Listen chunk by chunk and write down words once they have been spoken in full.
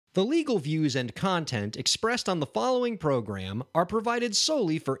The legal views and content expressed on the following program are provided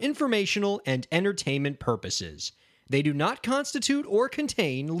solely for informational and entertainment purposes. They do not constitute or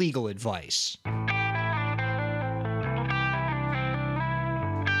contain legal advice.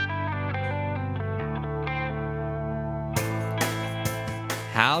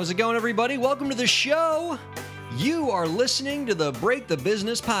 How's it going, everybody? Welcome to the show. You are listening to the Break the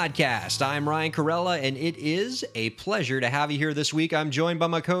Business podcast. I'm Ryan Carella, and it is a pleasure to have you here this week. I'm joined by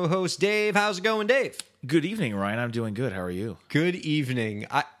my co-host, Dave. How's it going, Dave? Good evening, Ryan. I'm doing good. How are you? Good evening.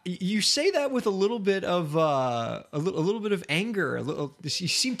 You say that with a little bit of a little bit of anger. You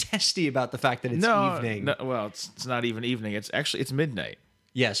seem testy about the fact that it's evening. No, well, it's not even evening. It's midnight.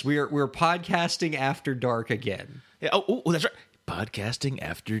 Yes, we're podcasting after dark again. Yeah. Oh, that's right. Podcasting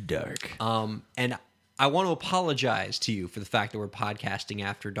after dark. And I want to apologize to you for the fact that we're podcasting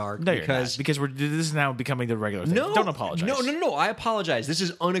after dark. No, you're not, because this is now becoming the regular thing. No, don't apologize. No. I apologize. This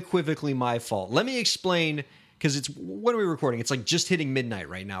is unequivocally my fault. Let me explain, because when are we recording? It's like just hitting midnight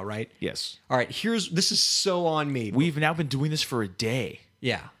right now, right? Yes. All right. This is so on me. We've now been doing this for a day.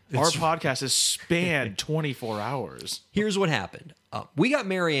 Yeah. Our podcast has spanned 24 hours. Here's what happened. We got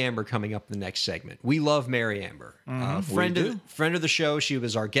Meri Amber coming up in the next segment. We love Meri Amber. Friend of the show. She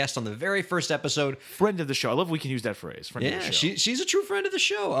was our guest on the very first episode. Friend of the show. I love we can use that phrase. Friend of the show. She's a true friend of the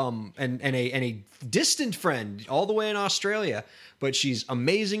show. And a distant friend all the way in Australia. But she's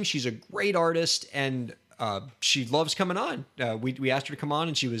amazing. She's a great artist, and she loves coming on. We asked her to come on,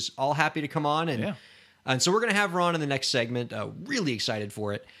 and she was all happy to come on. And so we're going to have her on in the next segment. Really excited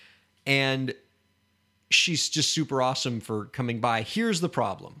for it. And she's just super awesome for coming by. Here's the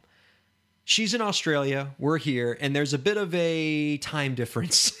problem. She's in Australia. We're here. And there's a bit of a time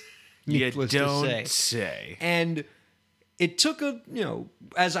difference. You don't say. And it took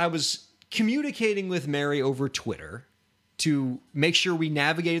as I was communicating with Meri over Twitter to make sure we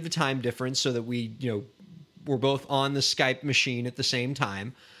navigated the time difference so that we, we're both on the Skype machine at the same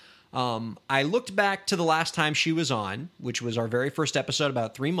time. I looked back to the last time she was on, which was our very first episode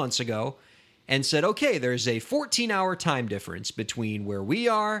about 3 months ago, and said, okay, there's a 14-hour time difference between where we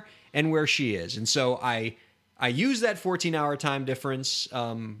are and where she is. And so I used that 14-hour time difference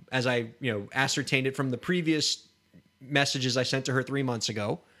as I ascertained it from the previous messages I sent to her 3 months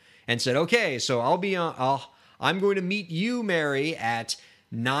ago, and said, okay, so I'm going to meet you, Meri, at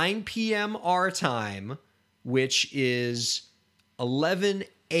 9 p.m. our time, which is 11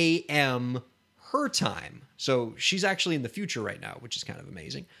 a.m. her time. So she's actually in the future right now, which is kind of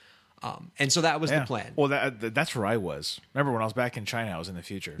amazing. And so that was the plan. Well, that's where I was. Remember when I was back in China, I was in the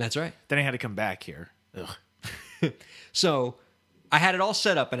future. That's right. Then I had to come back here. Ugh. So I had it all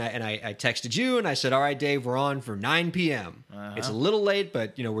set up, and I texted you, and I said, all right, Dave, we're on for 9 p.m. It's a little late,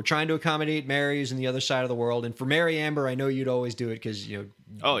 but we're trying to accommodate Meri, who's on the other side of the world. And for Meri Amber, I know you'd always do it because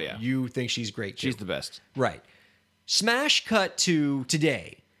oh yeah, you think she's great too. She's the best. Right. Smash cut to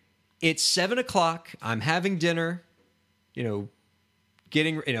today. It's 7 o'clock. I'm having dinner. Dave,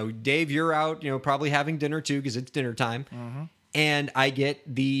 you're out. Probably having dinner too because it's dinner time. Mm-hmm. And I get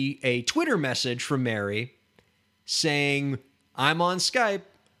a Twitter message from Meri saying, "I'm on Skype,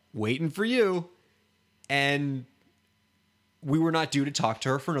 waiting for you," and we were not due to talk to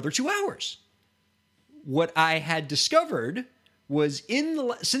her for another 2 hours. What I had discovered was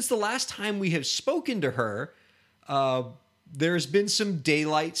since the last time we have spoken to her, there's been some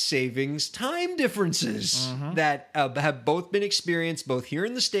daylight savings time differences that have both been experienced both here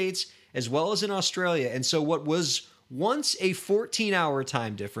in the States as well as in Australia. And so what was once a 14-hour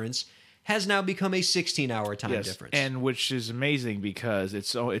time difference has now become a 16-hour time difference. And which is amazing because it's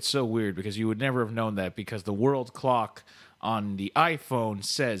so weird because you would never have known that because the world clock on the iPhone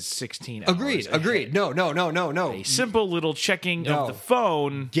says 16 hours. Agreed. No. A simple little checking of the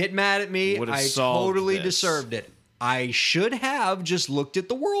phone. Get mad at me. I totally deserved it. I should have just looked at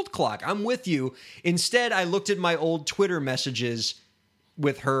the world clock. I'm with you. Instead, I looked at my old Twitter messages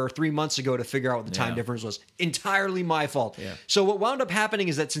with her 3 months ago to figure out what the time difference was. Entirely my fault. Yeah. So what wound up happening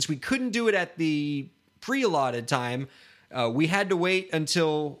is that since we couldn't do it at the pre-allotted time, we had to wait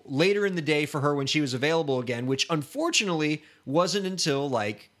until later in the day for her when she was available again, which unfortunately wasn't until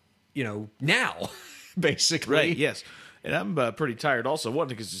now, basically. Right, yes. And I'm pretty tired also. One,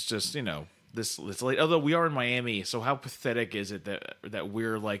 because it's just, this late. Although we are in Miami, so how pathetic is it that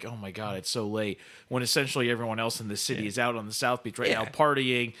we're like, oh my God, it's so late, when essentially everyone else in the city is out on the South Beach right now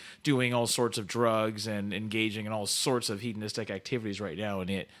partying, doing all sorts of drugs and engaging in all sorts of hedonistic activities right now, and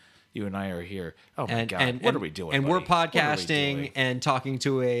yet you and I are here. Oh my God, what are we doing? And buddy? We're podcasting and talking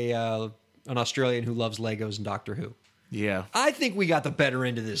to an Australian who loves Legos and Doctor Who. Yeah. I think we got the better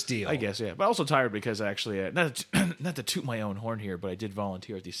end of this deal. I guess, yeah. But also tired because I actually, not to toot my own horn here, but I did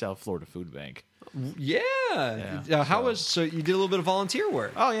volunteer at the South Florida Food Bank. Yeah. So you did a little bit of volunteer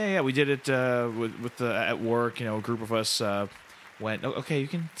work? Oh, yeah. We did it at work. A group of us went, oh, okay, you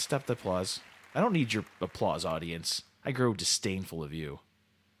can stop the applause. I don't need your applause, audience. I grow disdainful of you.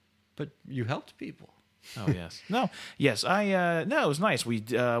 But you helped people. Oh, yes. No, it was nice. We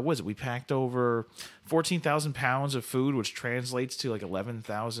we packed over 14,000 pounds of food, which translates to like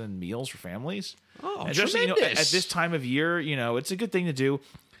 11,000 meals for families. Oh, and tremendous. At this time of year, it's a good thing to do.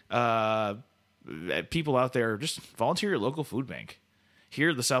 People out there, just volunteer your local food bank.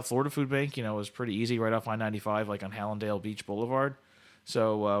 Here, the South Florida Food Bank, is pretty easy right off I-95, like on Hallandale Beach Boulevard.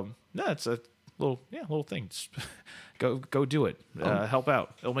 So, it's a little thing. Just go do it. Help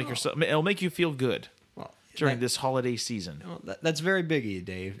out. It'll make you feel good. During this holiday season. That's very big of you,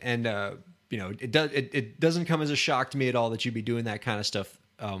 Dave. And, it doesn't come as a shock to me at all that you'd be doing that kind of stuff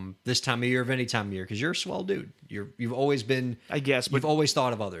this time of year, of any time of year, because you're a swell dude. You've always been, I guess, but you've always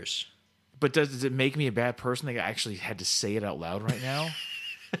thought of others. But does it make me a bad person that I actually had to say it out loud right now?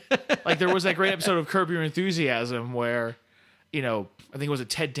 Like there was that great episode of Curb Your Enthusiasm where, I think it was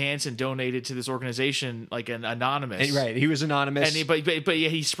Ted Danson donated to this organization, like an anonymous. Right, he was anonymous. And but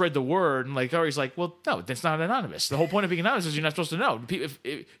he spread the word, and he's like, well, no, that's not anonymous. The whole point of being anonymous is you're not supposed to know. If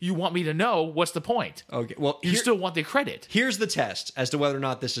you want me to know, what's the point? Okay, well, you still want the credit. Here's the test as to whether or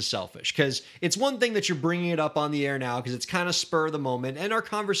not this is selfish, because it's one thing that you're bringing it up on the air now because it's kind of spur of the moment, and our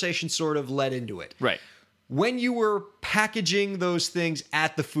conversation sort of led into it. Right. When you were packaging those things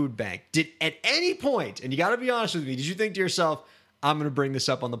at the food bank, did at any point, and you got to be honest with me, did you think to yourself, I'm going to bring this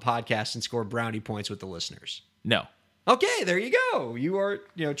up on the podcast and score brownie points with the listeners? No. Okay, there you go. You are,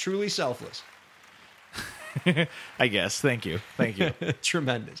 truly selfless. I guess. Thank you.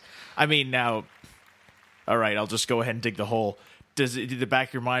 Tremendous. I mean, now, all right, I'll just go ahead and dig the hole. Did the back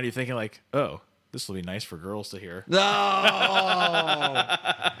of your mind, you're thinking like, oh, this will be nice for girls to hear? No.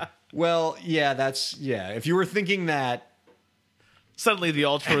 Well, yeah, if you were thinking that, suddenly the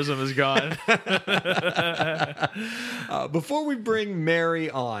altruism is gone. Before we bring Meri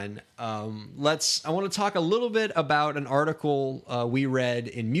on, I want to talk a little bit about an article we read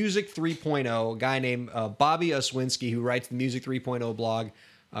in Music 3.0, a guy named Bobby Oswinski, who writes the Music 3.0 blog.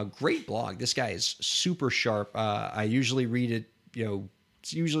 A great blog. This guy is super sharp. I usually read it,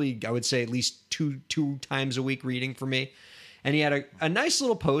 it's usually, I would say, at least two times a week reading for me. And he had a nice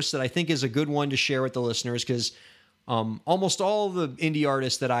little post that I think is a good one to share with the listeners, because almost all the indie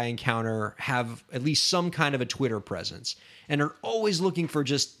artists that I encounter have at least some kind of a Twitter presence and are always looking for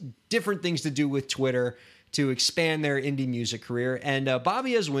just different things to do with Twitter to expand their indie music career. And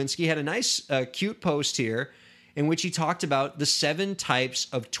Bobby Oswinski had a nice, cute post here in which he talked about the 7 types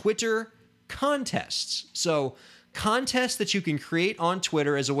of Twitter contests. So contests that you can create on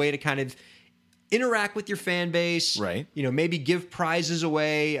Twitter as a way to kind of interact with your fan base, right? Maybe give prizes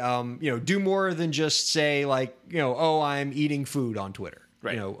away, do more than just say oh, I'm eating food on Twitter,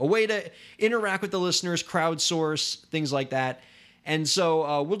 right? A way to interact with the listeners, crowdsource, things like that. And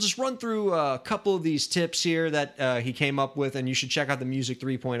so we'll just run through a couple of these tips here that he came up with, and you should check out the Music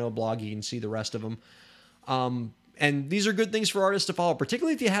 3.0 blog. You can see the rest of them. And these are good things for artists to follow,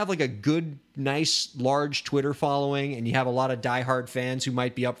 particularly if you have a good, nice, large Twitter following and you have a lot of diehard fans who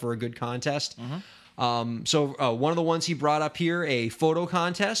might be up for a good contest. Mm-hmm. So one of the ones he brought up here, a photo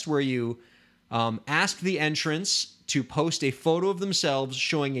contest where you ask the entrants to post a photo of themselves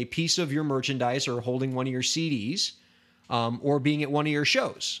showing a piece of your merchandise or holding one of your CDs or being at one of your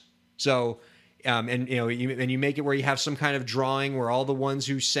shows. So... you make it where you have some kind of drawing where all the ones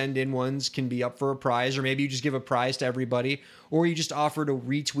who send in ones can be up for a prize, or maybe you just give a prize to everybody, or you just offer to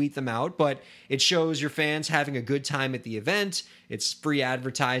retweet them out. But it shows your fans having a good time at the event. It's free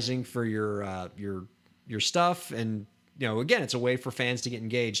advertising for your stuff, and again, it's a way for fans to get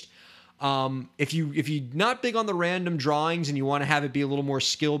engaged. If you're not big on the random drawings and you want to have it be a little more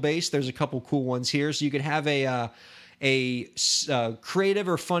skill based, there's a couple cool ones here. So you could have a creative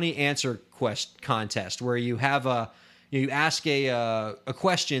or funny answer contest where you have you ask a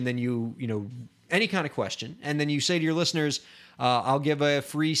question, then any kind of question, and then you say to your listeners, I'll give a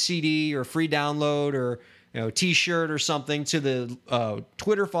free CD or free download or T-shirt or something to the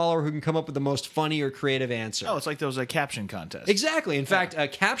Twitter follower who can come up with the most funny or creative answer. Oh, it's like those caption contests. Exactly. In fact, a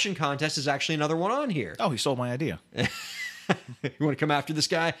caption contest is actually another one on here. Oh, he stole my idea. You want to come after this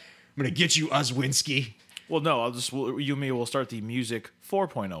guy? I'm going to get you, Oswinski. Well, no, you and me will start the Music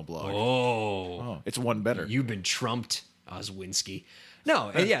 4.0 blog. Oh. It's one better. You've been trumped, Oswinski.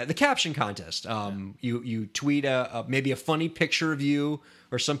 No, yeah, the caption contest. You tweet maybe a funny picture of you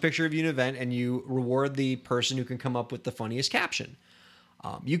or some picture of you in an event, and you reward the person who can come up with the funniest caption.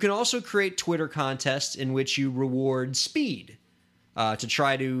 You can also create Twitter contests in which you reward speed to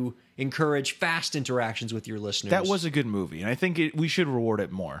try to encourage fast interactions with your listeners. That was a good movie, and I think we should reward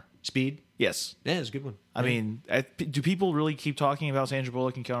it more. Speed? Yes. Yeah, it's a good one. I mean, do people really keep talking about Sandra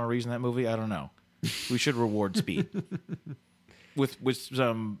Bullock and Keanu Reeves in that movie? I don't know. We should reward speed with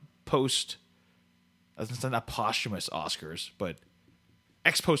some not posthumous Oscars, but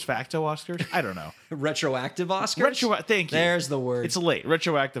ex post facto Oscars. I don't know. Retroactive Oscars. Thank you. There's the word. It's late.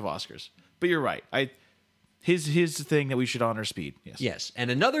 Retroactive Oscars. But you're right. His the thing that we should honor speed. Yes. And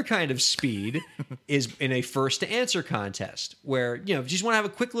another kind of speed is in a first to answer contest where, if you just want to have a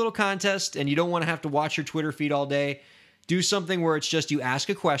quick little contest and you don't want to have to watch your Twitter feed all day, do something where it's just you ask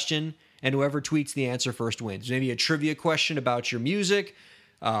a question and whoever tweets the answer first wins. Maybe a trivia question about your music,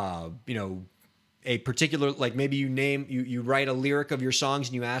 a particular, like maybe you write a lyric of your songs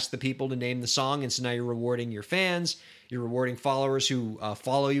and you ask the people to name the song. And so now you're rewarding your fans, you're rewarding followers who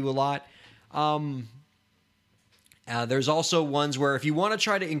follow you a lot. There's also ones where if you want to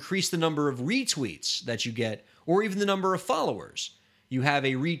try to increase the number of retweets that you get, or even the number of followers, you have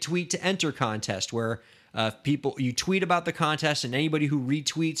a retweet to enter contest where you tweet about the contest, and anybody who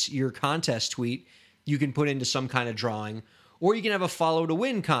retweets your contest tweet, you can put into some kind of drawing. Or you can have a follow to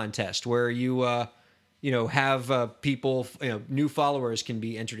win contest where you have people, new followers can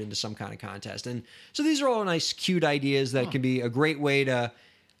be entered into some kind of contest. And so these are all nice, cute ideas that can be a great way to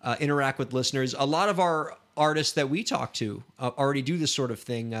interact with listeners. A lot of our artists that we talk to already do this sort of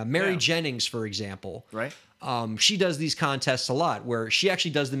thing. Mary Jennings, for example, right? She does these contests a lot where she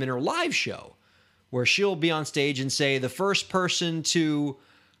actually does them in her live show, where she'll be on stage and say, the first person to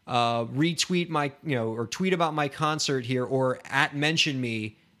retweet my, or tweet about my concert here, or mention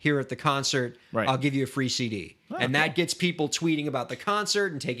me here at the concert, right, I'll give you a free CD. And that gets people tweeting about the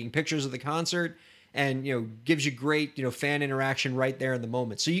concert and taking pictures of the concert, and gives you great fan interaction right there in the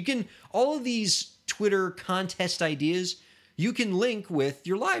moment. So you can, all of these Twitter contest ideas you can link with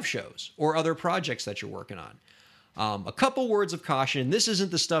your live shows or other projects that you're working on. A couple words of caution, and this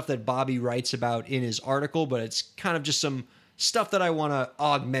isn't the stuff that Bobby writes about in his article, but it's kind of just some stuff that I want to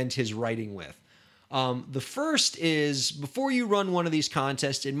augment his writing with. The first is, before you run one of these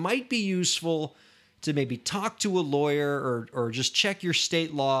contests, it might be useful to maybe talk to a lawyer or just check your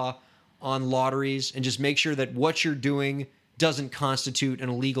state law on lotteries and just make sure that what you're doing doesn't constitute an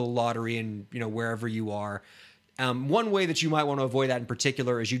illegal lottery in wherever you are. One way that you might want to avoid that in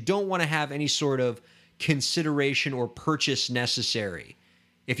particular is you don't want to have any sort of consideration or purchase necessary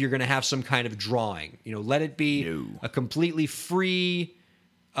if you're going to have some kind of drawing. Let it be a completely free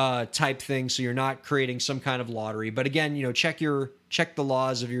type thing, so you're not creating some kind of lottery. But again, check the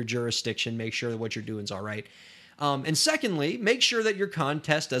laws of your jurisdiction, make sure that what you're doing is all right. And secondly, make sure that your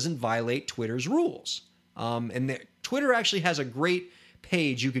contest doesn't violate Twitter's rules. Twitter actually has a great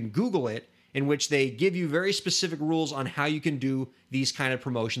page, you can Google it, in which they give you very specific rules on how you can do these kind of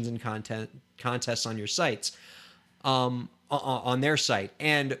promotions and contests on your sites, on their site.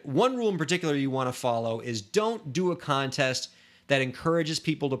 And one rule in particular you want to follow is don't do a contest that encourages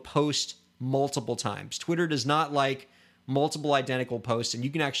people to post multiple times. Twitter does not like multiple identical posts, and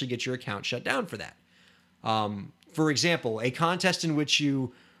you can actually get your account shut down for that. For example, a contest in which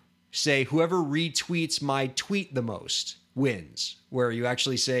you say whoever retweets my tweet the most wins, where you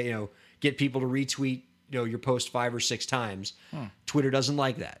actually say, get people to retweet, your post 5 or 6 times. Twitter doesn't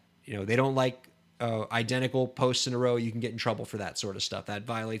like that. They don't like identical posts in a row. You can get in trouble for that sort of stuff. That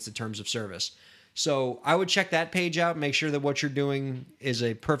violates the terms of service. So I would check that page out, make sure that what you're doing is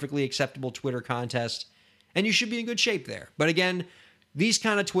a perfectly acceptable Twitter contest, and you should be in good shape there. But again, these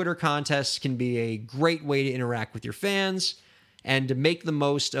kind of Twitter contests can be a great way to interact with your fans and to make the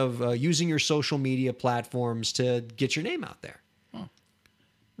most of using your social media platforms to get your name out there.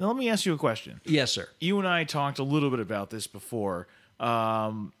 Now, let me ask you a question. Yes, sir. You and I talked a little bit about this before.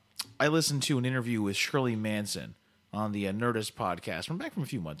 I listened to an interview with Shirley Manson on the Nerdist podcast from a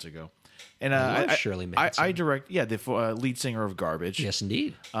few months ago. And I love Shirley Manson. I direct, the lead singer of Garbage. Yes,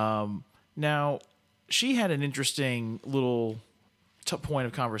 indeed. Now, she had an interesting little point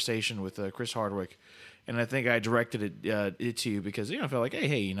of conversation with Chris Hardwick, and I think I directed it to you because I felt like,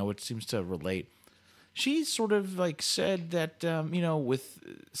 hey, it seems to relate. She sort of said that with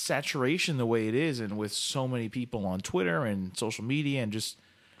saturation the way it is, and with so many people on Twitter and social media, and just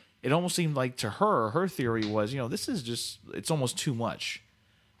it almost seemed like to her theory was this is just it's almost too much.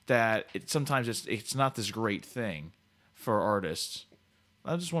 That sometimes it's not this great thing for artists.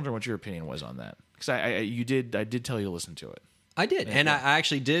 I was just wondering what your opinion was on that, because I did tell you to listen to it. I did. And I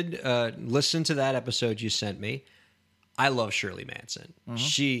actually did listen to that episode you sent me. I love Shirley Manson.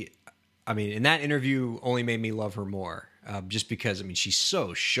 In that interview only made me love her more. Just because, she's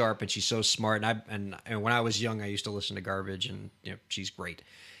so sharp and she's so smart. And when I was young, I used to listen to Garbage, and she's great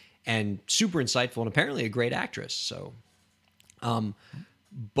and super insightful and apparently a great actress. So,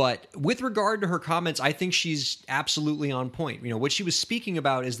 but with regard to her comments, I think she's absolutely on point. What she was speaking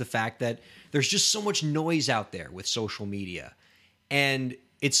about is the fact that there's just so much noise out there with social media, and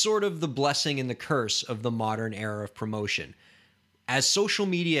it's sort of the blessing and the curse of the modern era of promotion. As social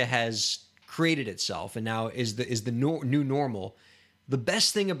media has created itself and now is the new normal, the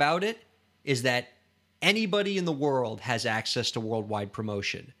best thing about it is that anybody in the world has access to worldwide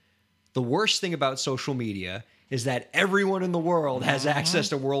promotion. The worst thing about social media is that everyone in the world has access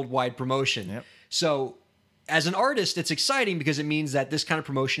to worldwide promotion. Yep. So as an artist, it's exciting because it means that this kind of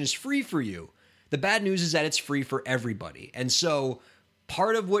promotion is free for you. The bad news is that it's free for everybody. And so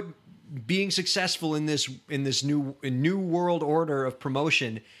part of what being successful in this new world order of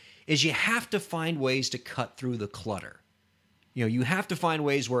promotion is you have to find ways to cut through the clutter. You have to find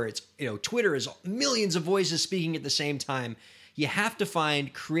ways where it's, Twitter is millions of voices speaking at the same time. You have to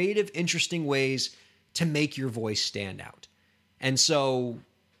find creative, interesting ways to make your voice stand out. And so,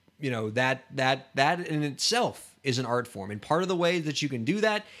 that in itself is an art form. And part of the way that you can do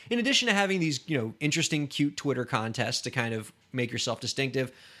that, in addition to having these, interesting, cute Twitter contests to kind of make yourself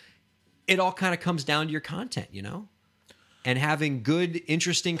distinctive, it all kind of comes down to your content, and having good,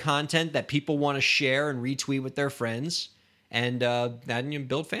 interesting content that people want to share and retweet with their friends, and then you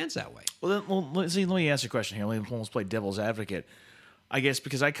build fans that way. Well, let me ask you a question here. Let me almost play devil's advocate. I guess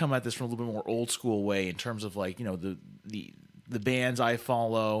because I come at this from a little bit more old school way in terms of the bands I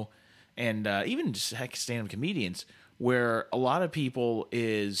follow, and even just stand-up comedians, where a lot of people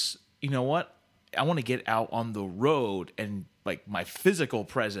is, what? I want to get out on the road, and my physical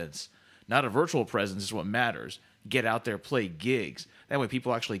presence, not a virtual presence, is what matters. Get out there, play gigs. That way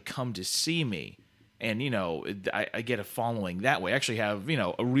people actually come to see me. And, I get a following that way. I actually have,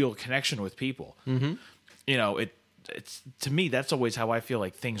 a real connection with people. Mm-hmm. It's to me, that's always how I feel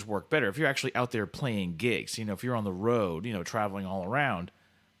like things work better. If you're actually out there playing gigs, if you're on the road, traveling all around.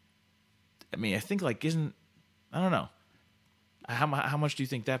 I think I don't know. How much do you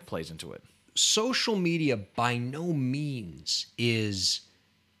think that plays into it? Social media by no means is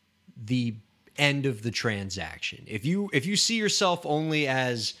the end of the transaction. If you see yourself only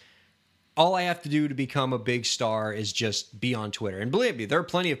as all I have to do to become a big star is just be on Twitter. And believe me, there are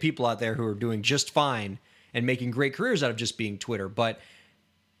plenty of people out there who are doing just fine and making great careers out of just being Twitter. But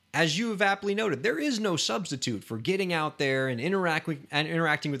as you have aptly noted, there is no substitute for getting out there and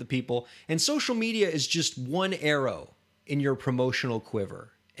interacting with the people. And social media is just one arrow in your promotional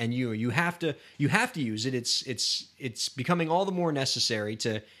quiver. And you have to use it. It's becoming all the more necessary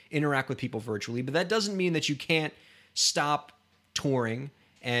to interact with people virtually. But that doesn't mean that you can't stop touring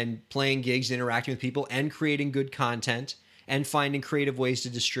and playing gigs, interacting with people, and creating good content, and finding creative ways to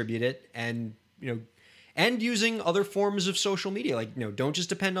distribute it, and and using other forms of social media. Don't just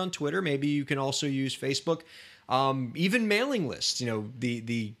depend on Twitter. Maybe you can also use Facebook, even mailing lists.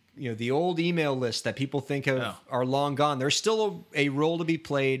 The old email lists that people think of are long gone. There's still a role to be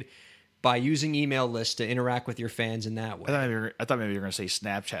played by using email lists to interact with your fans in that way. I thought maybe you were going to say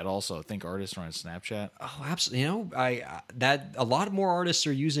Snapchat also. I think artists are on Snapchat. Oh, absolutely. A lot more artists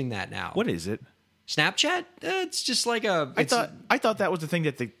are using that now. What is it? Snapchat? It's just like I thought that was the thing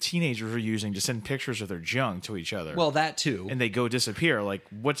that the teenagers were using to send pictures of their junk to each other. Well, that too. And they go disappear. I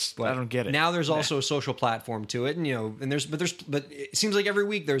don't get it. Now there's also a social platform to it, and but it seems like every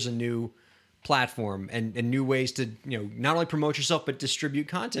week there's a new platform and new ways to not only promote yourself but distribute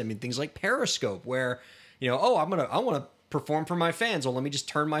content. Things like Periscope, where I want to perform for my fans. Well, let me just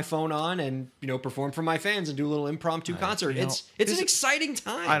turn my phone on and perform for my fans and do a little impromptu concert. It's an exciting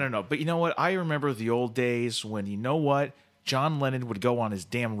time. I don't know, but you know what? I remember the old days when John Lennon would go on his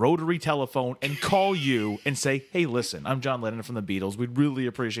damn rotary telephone and call you and say, "Hey, listen, I'm John Lennon from the Beatles. We'd really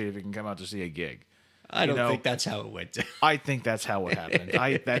appreciate it if you can come out to see a gig." I don't think that's how it went down. I think that's how it happened.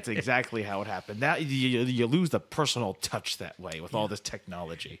 That's exactly how it happened. Now you lose the personal touch that way with all this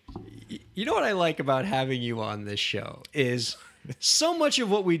technology. You know what I like about having you on this show is so much of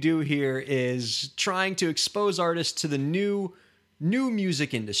what we do here is trying to expose artists to the new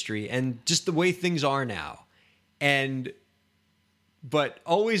music industry and just the way things are now. But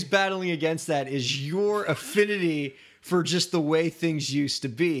always battling against that is your affinity for just the way things used to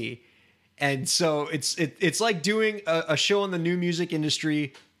be. And so it's like doing a show on the new music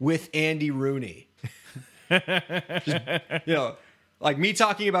industry with Andy Rooney. Just, like me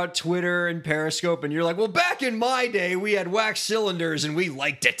talking about Twitter and Periscope, and you're like, well, back in my day, we had wax cylinders and we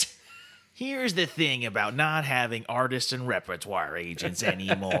liked it. Here's the thing about not having artists and repertoire agents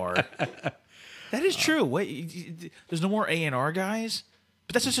anymore. That is true. Wait, there's no more A&R guys?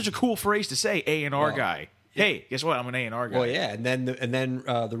 But that's just such a cool phrase to say, A&R guy. Hey, guess what? I'm an A&R guy. Well, yeah, and then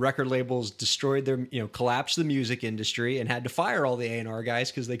the record labels destroyed their, collapsed the music industry and had to fire all the A&R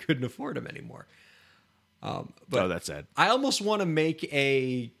guys because they couldn't afford them anymore. But that's sad. I almost want to make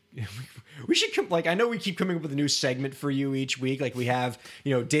we should I know we keep coming up with a new segment for you each week. Like we have,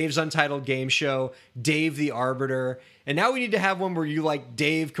 Dave's Untitled Game Show, Dave the Arbiter, and now we need to have one where you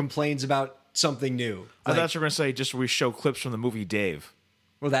Dave complains about something new. I thought you were going to say just where we show clips from the movie Dave.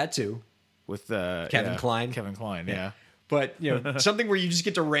 Well, that too. With Kevin Kline. Kevin Kline, yeah. But, something where you just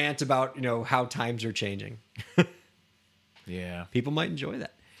get to rant about, how times are changing. Yeah. People might enjoy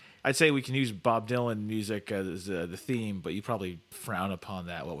that. I'd say we can use Bob Dylan music as the theme, but you probably frown upon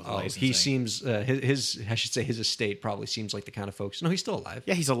that. What with licensing? He seems his estate probably seems like the kind of folks. No, he's still alive.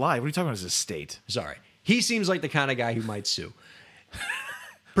 Yeah, he's alive. What are you talking about? His estate? Sorry, he seems like the kind of guy who might sue.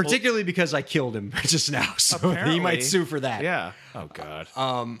 Particularly because I killed him just now, so he might sue for that. Yeah. Oh God.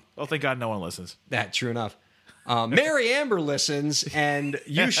 Well, thank God no one listens. That true enough. Meri Amber listens, and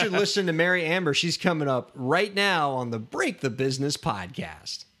you should listen to Meri Amber. She's coming up right now on the Break the Business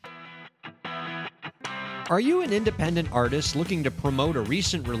podcast. Are you an independent artist looking to promote a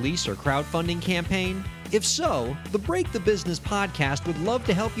recent release or crowdfunding campaign? If so, the Break the Business podcast would love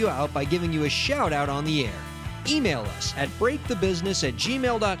to help you out by giving you a shout out on the air. Email us at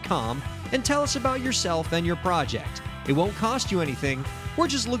breakthebusiness@gmail.com and tell us about yourself and your project. It won't cost you anything. We're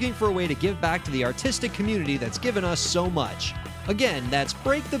just looking for a way to give back to the artistic community that's given us so much. Again, that's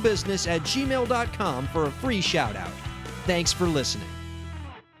breakthebusiness@gmail.com for a free shout out. Thanks for listening.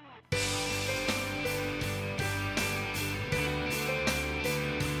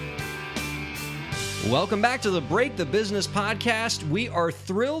 Welcome back to the Break the Business podcast. We are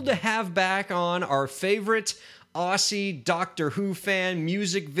thrilled to have back on our favorite Aussie Doctor Who fan,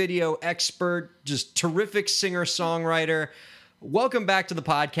 music video expert, just terrific singer-songwriter. Welcome back to the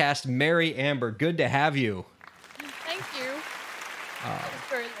podcast, Meri Amber. Good to have you. Thank you. That was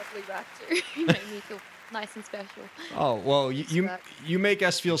very lovely back too. You made me feel nice and special. Oh, well, you make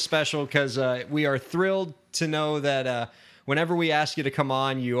us feel special because we are thrilled to know that whenever we ask you to come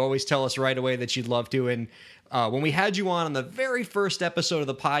on, you always tell us right away that you'd love to. And when we had you on the very first episode of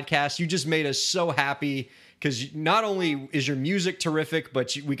the podcast, you just made us so happy because not only is your music terrific,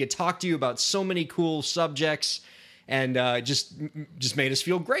 but we could talk to you about so many cool subjects and just made us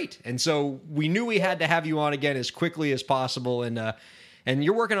feel great. And so we knew we had to have you on again as quickly as possible. And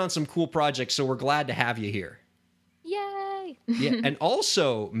you're working on some cool projects, so we're glad to have you here. Yay! Yeah, and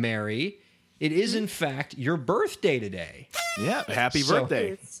also, Meri, it is, in fact, your birthday today. Yeah, happy birthday.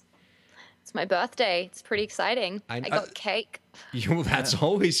 It's my birthday. It's pretty exciting. I got cake. That's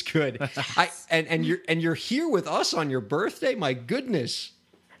always good. And you're here with us on your birthday? My goodness.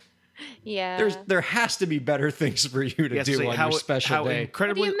 Yeah. There has to be better things for you to do on your special day.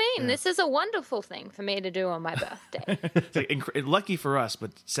 What do you mean? Yeah. This is a wonderful thing for me to do on my birthday. It's lucky for us, but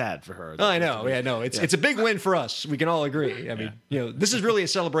sad for her. Oh, I know. Yeah, no. It's a big win for us. We can all agree. I mean, this is really a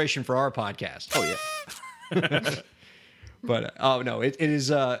celebration for our podcast. Oh yeah. But no, it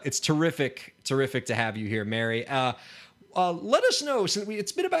is. It's terrific to have you here, Meri. Let us know. Since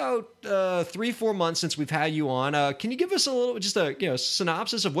it's been about 3-4 months since we've had you on. Can you give us a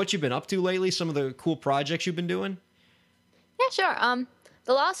synopsis of what you've been up to lately? Some of the cool projects you've been doing. Yeah, sure.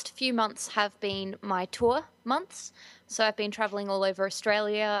 The last few months have been my tour months. So I've been traveling all over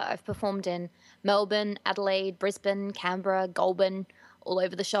Australia. I've performed in Melbourne, Adelaide, Brisbane, Canberra, Goulburn, all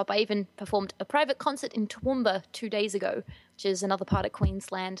over the shop. I even performed a private concert in Toowoomba 2 days ago, which is another part of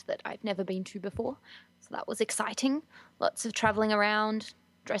Queensland that I've never been to before. So that was exciting. Lots of traveling around,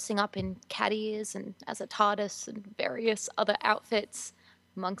 dressing up in cat ears and as a TARDIS and various other outfits,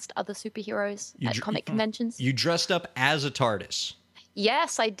 amongst other superheroes at comic conventions. You dressed up as a TARDIS?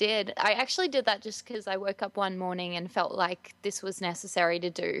 Yes, I did. I actually did that just because I woke up one morning and felt like this was necessary to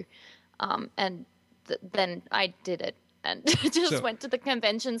do. And then I did it. And just went to the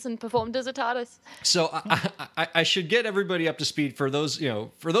conventions and performed as a TARDIS. So I should get everybody up to speed for those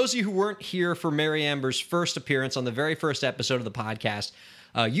of you who weren't here for Meri Amber's first appearance on the very first episode of the podcast.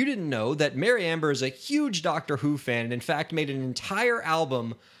 You didn't know that Meri Amber is a huge Doctor Who fan and in fact made an entire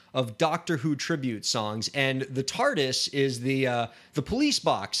album of Doctor Who tribute songs. And the TARDIS is the police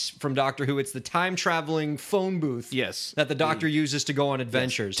box from Doctor Who. It's the time-traveling phone booth that the Doctor uses to go on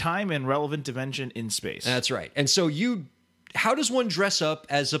adventures. Yes. Time and relevant dimension in space. That's right. And so how does one dress up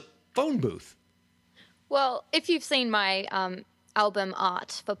as a phone booth? Well, if you've seen my album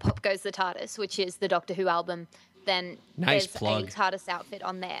art for Pop Goes the TARDIS, which is the Doctor Who album, then Nice there's plug. a TARDIS outfit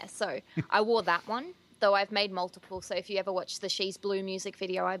on there. So I wore that one, though I've made multiple. So if you ever watch the She's Blue music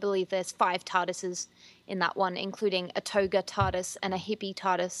video, I believe there's 5 TARDISes in that one, including a toga TARDIS and a hippie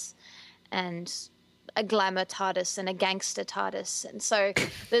TARDIS and a glamour TARDIS and a gangster TARDIS. And so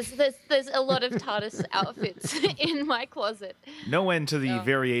there's a lot of TARDIS outfits in my closet. No end to the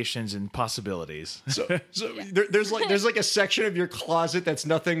variations and possibilities. So there's like a section of your closet that's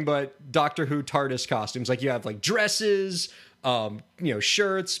nothing but Doctor Who TARDIS costumes. Like you have like dresses,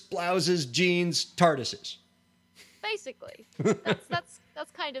 shirts, blouses, jeans, TARDISes. Basically,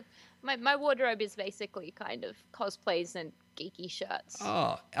 that's kind of my wardrobe is basically kind of cosplays and geeky shirts.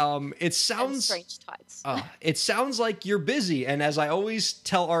 It sounds and strange tights. It sounds like you're busy, and as I always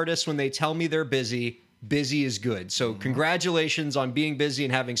tell artists when they tell me they're busy is good. So congratulations on being busy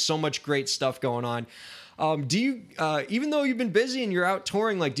and having so much great stuff going on. Do you, even though you've been busy and you're out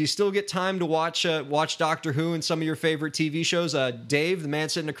touring, like, do you still get time to watch Doctor Who and some of your favorite TV shows? Dave, the man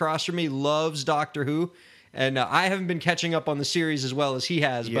sitting across from me, loves Doctor Who. And I haven't been catching up on the series as well as he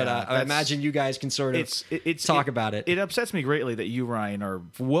has, but I imagine you guys can sort of talk about it. It upsets me greatly that you, Ryan, are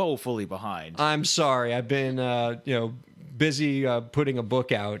woefully behind. I'm sorry. I've been, busy putting a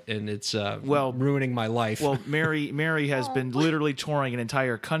book out, and it's ruining my life. Well, Meri has been literally touring an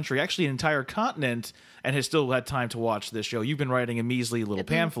entire country, actually an entire continent, and has still had time to watch this show. You've been writing a measly little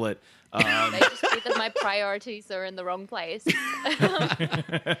pamphlet. They just see that my priorities are in the wrong place.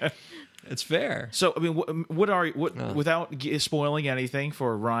 It's fair. So, I mean, without spoiling anything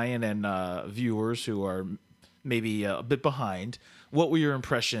for Ryan and viewers who are maybe a bit behind, what were your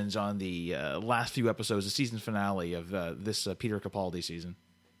impressions on the last few episodes, the season finale of this Peter Capaldi season?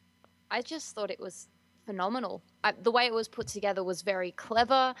 I just thought it was phenomenal. The way it was put together was very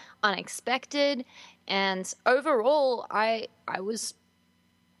clever, unexpected, and overall, I was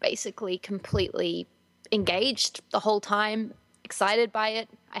basically completely engaged the whole time, excited by it.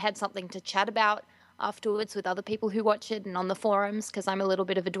 I had something to chat about afterwards with other people who watch it and on the forums because I'm a little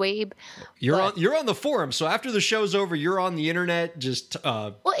bit of a dweeb. You're on the forum, so after the show's over, you're on the internet just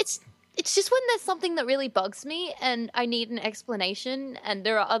Well, it's just when there's something that really bugs me and I need an explanation, and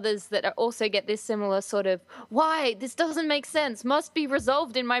there are others that also get this similar sort of, why? This doesn't make sense. Must be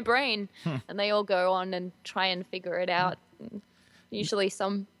resolved in my brain. And they all go on and try and figure it out. Usually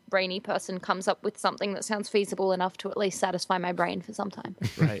some brainy person comes up with something that sounds feasible enough to at least satisfy my brain for some time.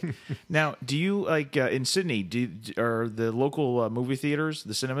 Right. Now, do you, like, in Sydney, are the local movie theaters,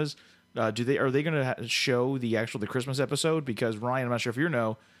 the cinemas, are they going to show the Christmas episode? Because, Ryan, I'm not sure if you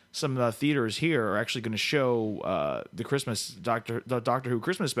know, some theaters here are actually going to show the Doctor Who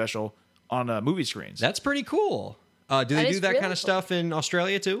Christmas special on movie screens. That's pretty cool. Do they do that really kind of stuff in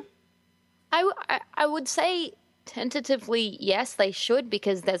Australia too? I would say tentatively yes, they should,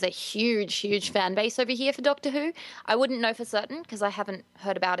 because there's a huge fan base over here for Doctor Who. I wouldn't know for certain because I haven't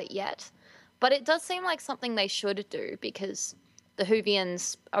heard about it yet, but it does seem like something they should do because the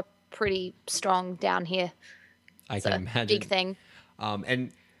Whovians are pretty strong down here. I can imagine. Big thing.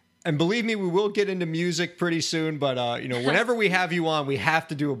 And believe me, we will get into music pretty soon, but whenever we have you on, we have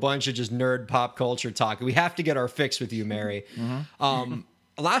to do a bunch of just nerd pop culture talk. We have to get our fix with you, Meri.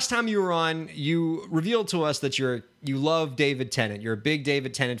 Last time you were on, you revealed to us that you love David Tennant. You're a big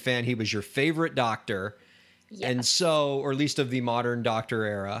David Tennant fan. He was your favorite Doctor, Yes. and so, or at least of the modern Doctor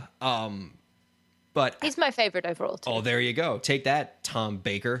era. But He's my favorite overall too. oh, there you go. Take that, Tom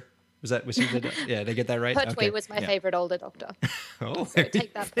Baker. Was he the? Yeah, did I get that right? Pertwee was my favorite older Doctor. Oh, So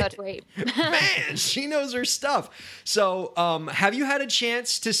take that, Pertwee. man, she knows her stuff. So, have you had a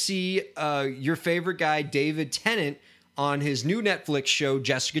chance to see your favorite guy, David Tennant, on his new Netflix show,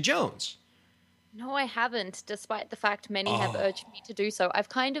 Jessica Jones? No, I haven't, despite the fact many have urged me to do so. I've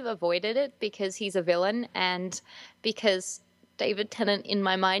kind of avoided it because he's a villain and because David Tennant, in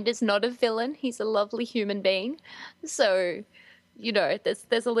my mind, is not a villain. He's a lovely human being. So,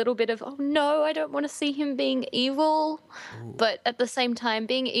 there's a little bit of, oh no, I don't want to see him being evil. Ooh. But at the same time,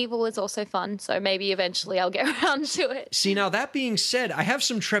 being evil is also fun. So maybe eventually I'll get around to it. See, now that being said, I have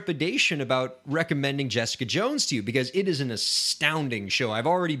some trepidation about recommending Jessica Jones to you because it is an astounding show. I've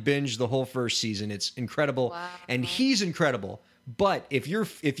already binged the whole first season. It's incredible. Wow. And he's incredible. But if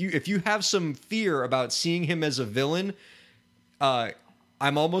you have some fear about seeing him as a villain,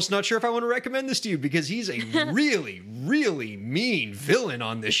 I'm almost not sure if I want to recommend this to you because he's a really, really mean villain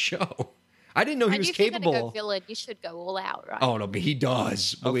on this show. I didn't know he was capable. If you're going to go villain, you should go all out, right? Oh, no, but he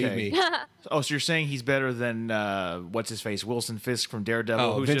does. Believe me. Oh, so you're saying he's better than, what's his face, Wilson Fisk from Daredevil?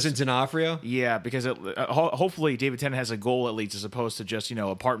 Oh, Vincent D'Onofrio? Yeah, because hopefully David Tennant has a goal at least as opposed to just,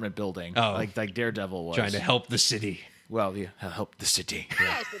 apartment building like Daredevil was. Trying to help the city. Well, yeah, help the city. You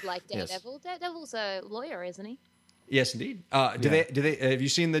guys would like Daredevil. Daredevil's a lawyer, isn't he? Yes, indeed. Do they? Have you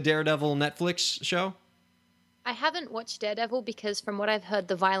seen the Daredevil Netflix show? I haven't watched Daredevil because from what I've heard,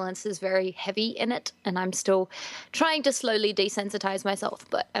 the violence is very heavy in it, and I'm still trying to slowly desensitize myself,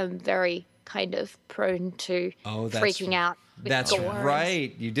 but I'm very kind of prone to freaking out. That's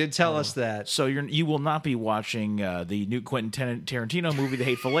right. You did tell us that. So you will not be watching the new Quentin Tarantino movie, The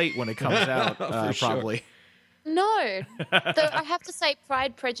Hateful Eight, when it comes out, probably. Sure. No. Though I have to say,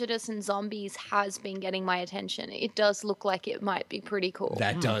 Pride, Prejudice, and Zombies has been getting my attention. It does look like it might be pretty cool.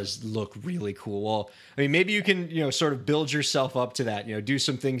 That does look really cool. Well, I mean, maybe you can, sort of build yourself up to that. Do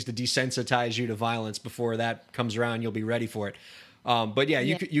some things to desensitize you to violence before that comes around. You'll be ready for it. But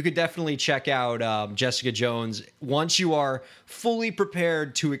you could definitely check out Jessica Jones once you are fully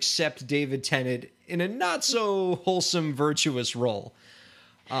prepared to accept David Tennant in a not so wholesome, virtuous role.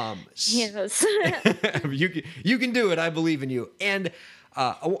 Yes. you can do it. I believe in you. And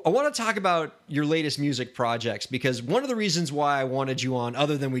I want to talk about your latest music projects, because one of the reasons why I wanted you on,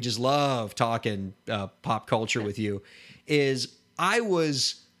 other than we just love talking pop culture with you, is I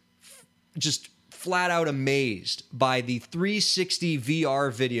was just flat out amazed by the 360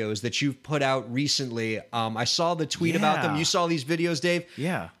 VR videos that you've put out recently. I saw the tweet about them. You saw these videos, Dave?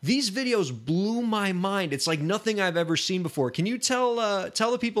 Yeah. These videos blew my mind. It's like nothing I've ever seen before. Can you tell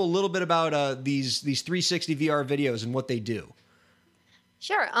the people a little bit about these 360 VR videos and what they do?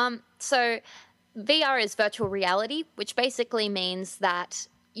 Sure. So VR is virtual reality, which basically means that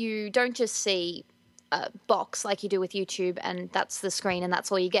you don't just see a box like you do with YouTube and that's the screen and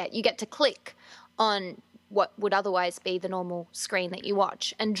that's all you get. You get to click on what would otherwise be the normal screen that you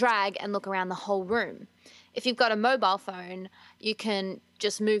watch and drag and look around the whole room. If you've got a mobile phone, you can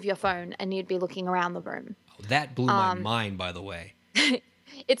just move your phone and you'd be looking around the room. Oh, that blew my mind, by the way.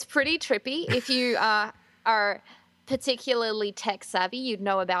 It's pretty trippy. If you are particularly tech savvy, you'd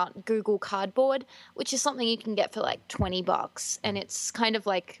know about Google Cardboard, which is something you can get for like $20. And it's kind of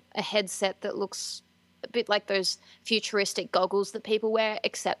like a headset that looks a bit like those futuristic goggles that people wear,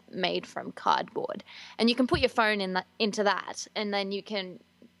 except made from cardboard. And you can put your phone into that, and then you can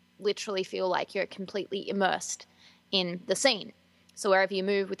literally feel like you're completely immersed in the scene. So wherever you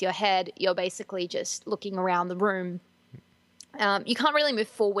move with your head, you're basically just looking around the room. You can't really move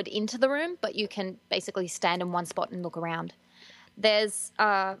forward into the room, but you can basically stand in one spot and look around. There's 3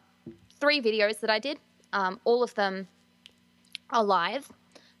 videos that I did. All of them are live.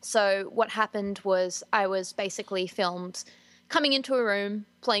 So what happened was I was basically filmed coming into a room,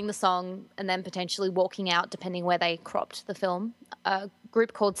 playing the song, and then potentially walking out, depending where they cropped the film. A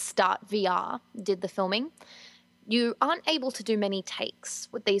group called Start VR did the filming. You aren't able to do many takes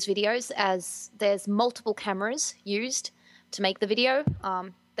with these videos as there's multiple cameras used to make the video.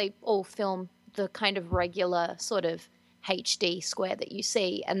 They all film the kind of regular sort of HD square that you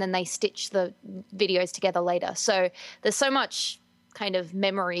see, and then they stitch the videos together later. So there's so much kind of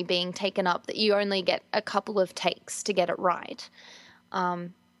memory being taken up that you only get a couple of takes to get it right.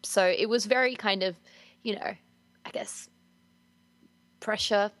 So it was very kind of, I guess,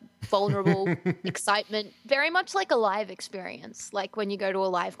 pressure, vulnerable, excitement, very much like a live experience. Like when you go to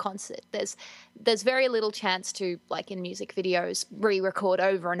a live concert, there's very little chance to, like in music videos, re-record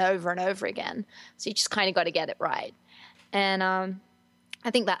over and over and over again. So you just kind of got to get it right. And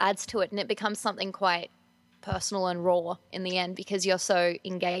I think that adds to it, and it becomes something quite personal and raw in the end because you're so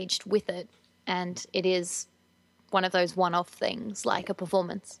engaged with it, and it is one of those one-off things like a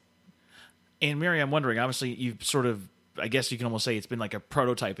performance. And Meri, I'm wondering, obviously you've sort of, I guess you can almost say it's been like a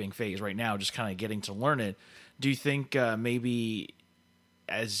prototyping phase right now, just kind of getting to learn it. Do you think maybe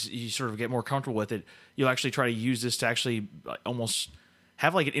as you sort of get more comfortable with it, you'll actually try to use this to actually almost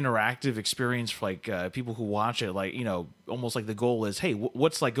have like an interactive experience for like people who watch it, like, almost like the goal is, hey,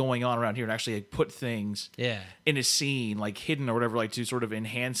 what's like going on around here, and actually like, put things in a scene, like hidden or whatever, like to sort of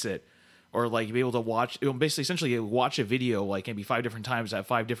enhance it, or like be able to watch, basically essentially watch a video like maybe 5 different times, have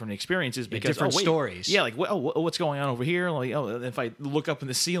 5 different experiences because different stories. Yeah, like what's going on over here? Like, if I look up in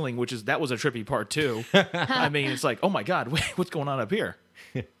the ceiling, that was a trippy part too. I mean, it's like, oh my God, what's going on up here?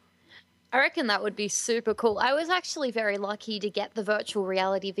 I reckon that would be super cool. I was actually very lucky to get the virtual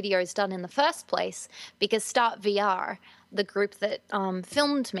reality videos done in the first place because Start VR, the group that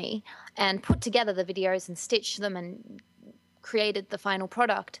filmed me and put together the videos and stitched them and created the final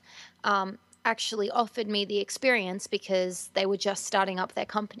product, actually offered me the experience because they were just starting up their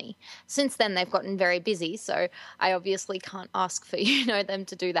company. Since then, they've gotten very busy, so I obviously can't ask for them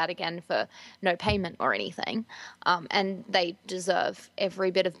to do that again for no payment or anything. And they deserve every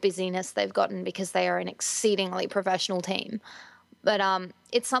bit of busyness they've gotten because they are an exceedingly professional team. But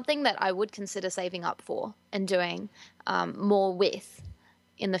it's something that I would consider saving up for and doing more with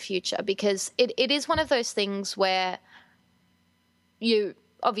in the future, because it is one of those things where you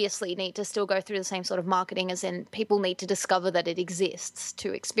obviously need to still go through the same sort of marketing, as in people need to discover that it exists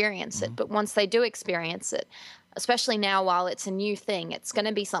to experience it. But once they do experience it, especially now while it's a new thing, it's going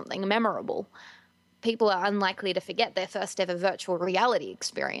to be something memorable. People are unlikely to forget their first ever virtual reality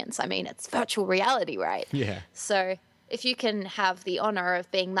experience. I mean, it's virtual reality, right? Yeah. So if you can have the honor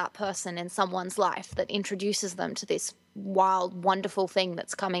of being that person in someone's life that introduces them to this wild, wonderful thing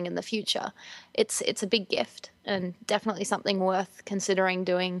that's coming in the future, it's a big gift, and definitely something worth considering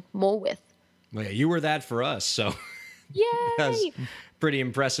doing more with. Well, yeah, you were that for us, so Yay! that's pretty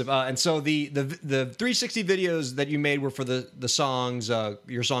impressive. And so the 360 videos that you made were for the songs,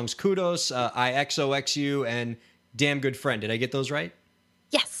 your songs "Kudos," "I XOXU," and "Damn Good Friend." Did I get those right?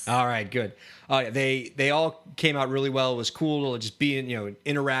 Yes. All right, good. They all came out really well. It was cool to just be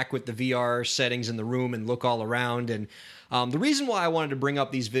interact with the VR settings in the room and look all around. And the reason why I wanted to bring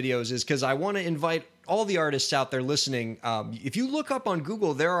up these videos is because I want to invite all the artists out there listening. If you look up on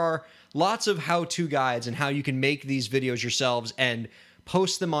Google, there are lots of how-to guides and how you can make these videos yourselves and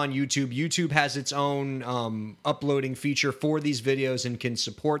post them on YouTube. YouTube has its own uploading feature for these videos and can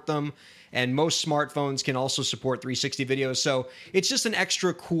support them. And most smartphones can also support 360 videos. So it's just an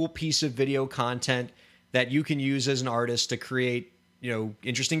extra cool piece of video content that you can use as an artist to create,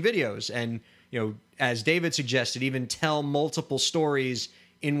 interesting videos. And, as David suggested, even tell multiple stories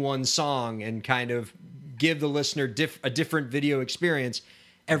in one song and kind of give the listener a different video experience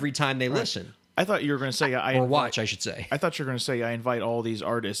every time they listen. I thought you were going to say watch, I should say. I thought you were going to say I invite all these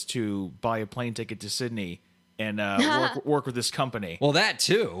artists to buy a plane ticket to Sydney and work with this company. Well, that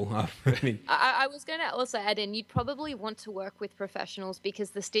too. I was going to also add in, you'd probably want to work with professionals,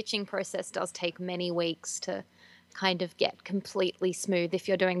 because the stitching process does take many weeks to kind of get completely smooth if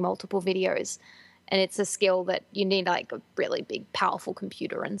you're doing multiple videos. And it's a skill that you need like a really big, powerful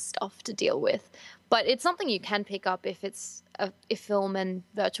computer and stuff to deal with. But it's something you can pick up if if film and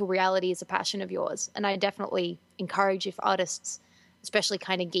virtual reality is a passion of yours. And I definitely encourage, if artists, especially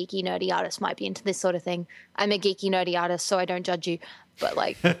kind of geeky, nerdy artists, might be into this sort of thing. I'm a geeky, nerdy artist, so I don't judge you. But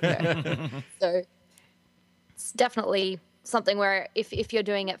so it's definitely something where if you're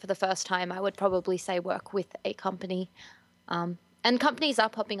doing it for the first time, I would probably say work with a company. And companies are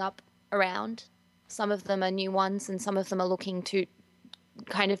popping up around. Some of them are new ones, and some of them are looking to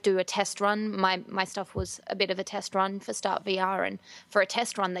kind of do a test run. My stuff was a bit of a test run for Start VR, and for a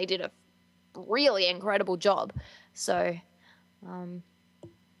test run, they did a really incredible job. So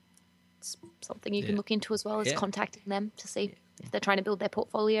it's something you can look into as well as contacting them to see if they're trying to build their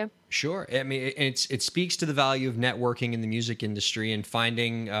portfolio. Sure. I mean, it speaks to the value of networking in the music industry and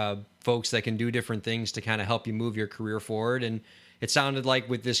finding folks that can do different things to kind of help you move your career forward. And it sounded like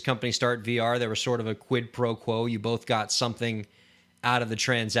with this company, Start VR, there was sort of a quid pro quo. You both got something out of the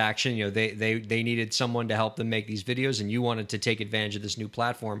transaction. They needed someone to help them make these videos, and you wanted to take advantage of this new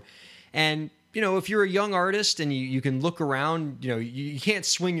platform. And if you're a young artist and you can look around, you can't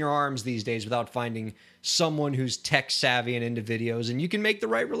swing your arms these days without finding someone who's tech savvy and into videos, and you can make the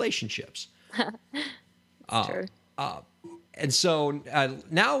right relationships. True. And so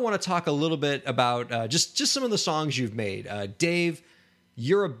now I want to talk a little bit about just some of the songs you've made. Dave,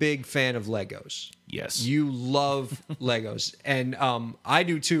 you're a big fan of Legos. Yes. You love Legos, and I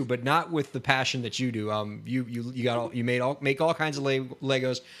do too, but not with the passion that you do. You make all kinds of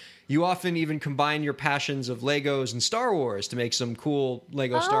Legos. You often even combine your passions of Legos and Star Wars to make some cool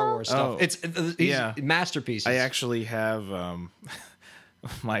Lego Star Wars stuff. It's masterpieces. I actually have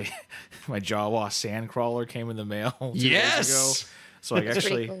my Jawa sandcrawler came in the mail 2 days ago. So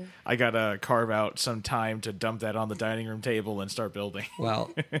I got to carve out some time to dump that on the dining room table and start building.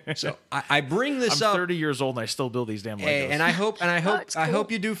 Well, so I bring this up. I'm 30 years old and I still build these damn Legos. Hey, and I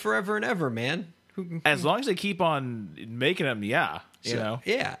hope you do forever and ever, man. As long as they keep on making them, yeah.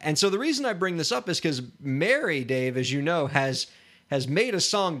 Yeah. And so the reason I bring this up is because Meri, Dave, as you know, has made a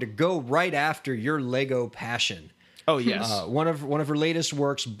song to go right after your Lego passion. Oh yes. One of her latest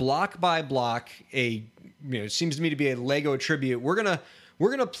works, Block by Block, seems to me to be a Lego tribute. We're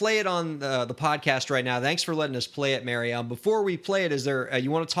gonna play it on the podcast right now. Thanks for letting us play it, Meri. Before we play it, is there you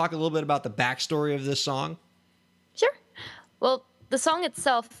want to talk a little bit about the backstory of this song? Sure. Well, the song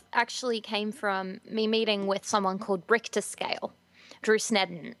itself actually came from me meeting with someone called Brick to Scale, Drew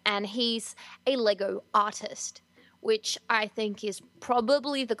Snedden, and he's a Lego artist, which I think is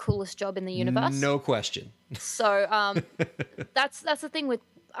probably the coolest job in the universe. No question. So that's the thing with,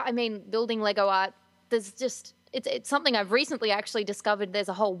 building Lego art. There's just it's something I've recently actually discovered. There's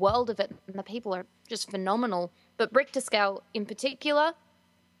a whole world of it, and the people are just phenomenal. But Richter Scale in particular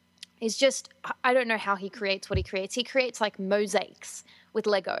is just, I don't know how he creates what he creates. He creates like mosaics with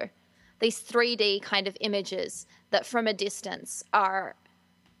Lego, these 3D kind of images that from a distance are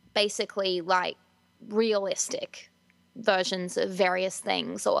basically like realistic versions of various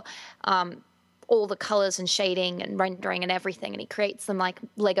things, or all the colors and shading and rendering and everything, and he creates them like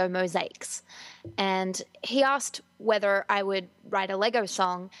Lego mosaics. And he asked whether I would write a Lego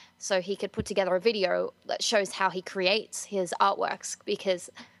song so he could put together a video that shows how he creates his artworks, because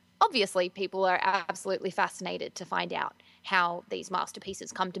obviously people are absolutely fascinated to find out how these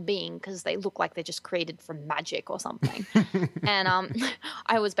masterpieces come to being, because they look like they're just created from magic or something. And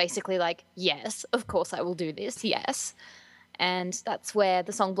I was basically like, yes, of course I will do this, yes. And that's where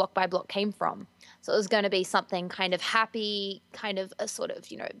the song Block by Block came from. So it was going to be something kind of happy, kind of a sort of,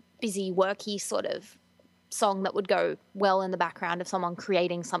 busy, worky sort of song that would go well in the background of someone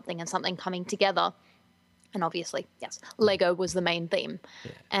creating something and something coming together. And obviously, yes, Lego was the main theme.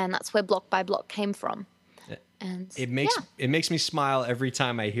 Yeah. And that's where Block by Block came from. Yeah. And it makes me smile every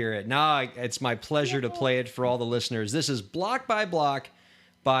time I hear it. Now it's my pleasure to play it for all the listeners. This is Block by Block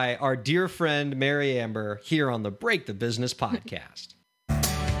by our dear friend Meri Amber here on the Break the Business podcast.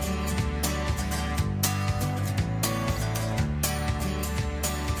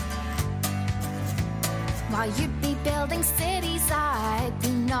 While you'd be building cities, I'd be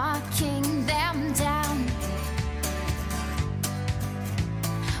knocking them down.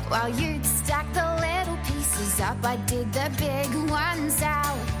 While you'd stack the little pieces up, I dig the big ones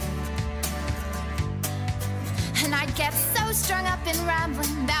out. And I'd get so strung up in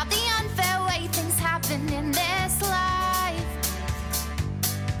rambling about the unfair way things happen in this life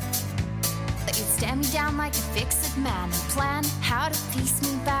that you'd stare me down like a fix-it man and plan how to piece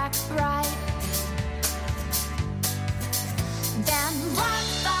me back right. Then block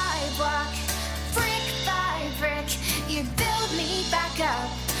by block, brick by brick, you build me back up,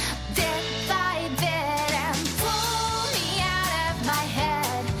 bit by bit, and pull me out of my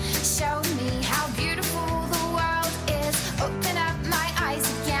head. Show me how beautiful the world is. Open up my eyes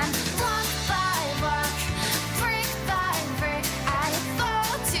again. Block by block, brick by brick, I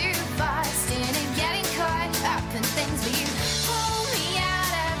fall too fast into getting caught up in things, but you pull me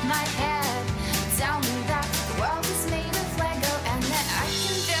out of my head. Tell me that the world is made of Lego and that I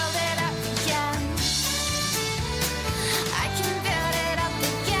can build it up again. I can build it up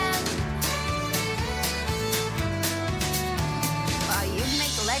again. While you'd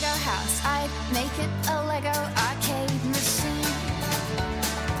make a Lego house, I'd make it a Lego arcade machine.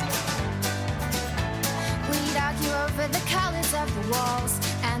 We'd argue over the colors of the walls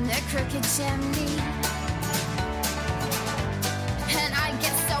and the crooked chimney. And I'd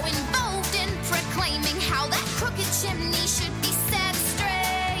get so involved in proclaiming how that crooked chimney should be set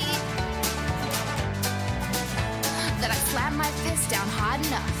straight that I slammed my fist down hard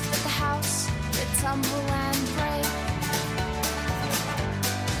enough that the house would tumble and break.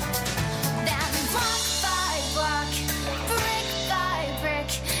 Then block by block, brick by brick,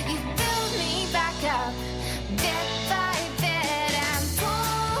 you build me back up, bit by bit, and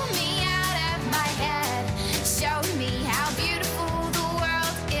pull me out of my head. Show me how beautiful the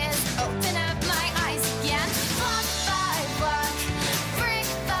world is. Open up my eyes again. Block by block, brick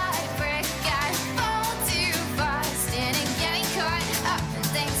by brick, I fall too fast into getting caught up in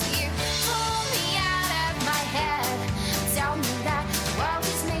things. You pull me out of my head. Tell me that the world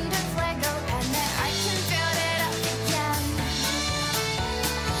is made of Lego and that I can build it up again.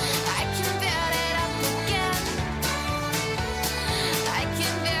 I can build it up again. I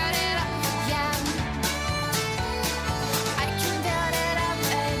can build it up again. I can build it up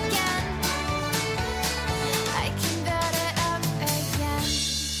again. I can build it up again.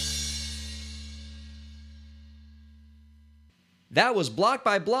 That was Block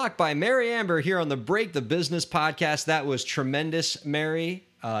by Block by Meri Amber here on the Break the Business podcast. That was tremendous, Meri.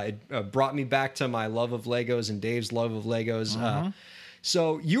 It brought me back to my love of Legos and Dave's love of Legos.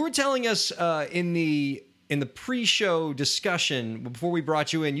 So you were telling us in the pre-show discussion before we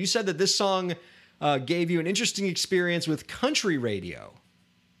brought you in, you said that this song gave you an interesting experience with country radio.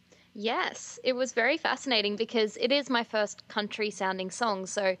 Yes, it was very fascinating because it is my first country-sounding song.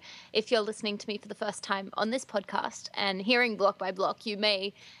 So if you're listening to me for the first time on this podcast and hearing Block by Block, you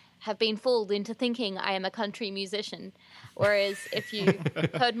may have been fooled into thinking I am a country musician. Whereas if you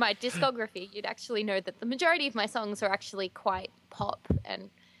heard my discography, you'd actually know that the majority of my songs are actually quite pop, and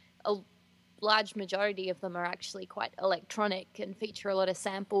a large majority of them are actually quite electronic and feature a lot of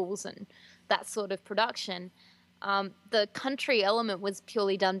samples and that sort of production. The country element was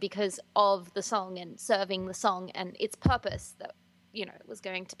purely done because of the song and serving the song and its purpose that, you know, it was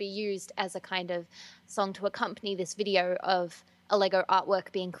going to be used as a kind of song to accompany this video of a Lego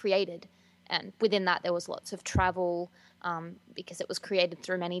artwork being created. And within that, there was lots of travel because it was created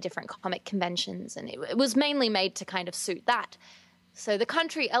through many different comic conventions. And it was mainly made to kind of suit that. So the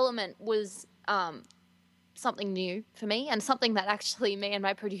country element was something new for me and something that actually me and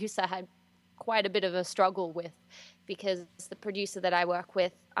my producer had quite a bit of a struggle with, because the producer that I work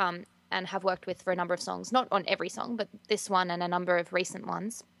with and have worked with for a number of songs, not on every song, but this one and a number of recent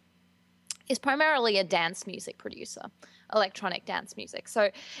ones, is primarily a dance music producer, electronic dance music. So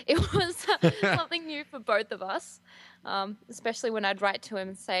it was something new for both of us, especially when I'd write to him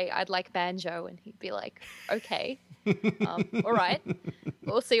and say, I'd like banjo, and he'd be like, okay, all right,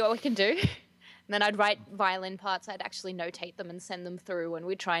 we'll see what we can do. And then I'd write violin parts. I'd actually notate them and send them through, and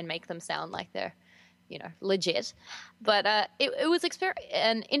we'd try and make them sound like they're, you know, legit. But it was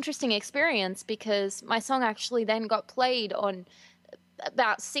an interesting experience because my song actually then got played on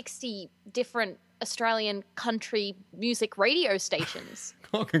about 60 different Australian country music radio stations.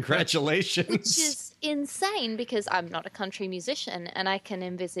 Oh, congratulations. Which is insane because I'm not a country musician, and I can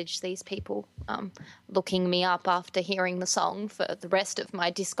envisage these people looking me up after hearing the song for the rest of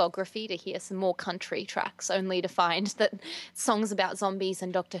my discography to hear some more country tracks, only to find that songs about zombies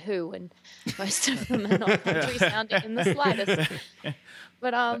and Doctor Who, and most of them are not country sounding in the slightest.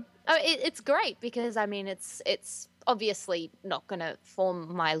 But it's great because, I mean, it's obviously not going to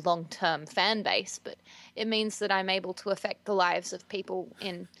form my long-term fan base, but it means that I'm able to affect the lives of people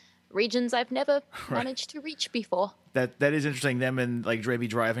in regions I've never managed to reach before. That is interesting. Them and like Dre be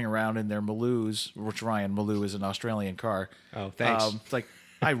driving around in their Maloos, which Ryan Maloo is an Australian car. Oh, thanks. It's like,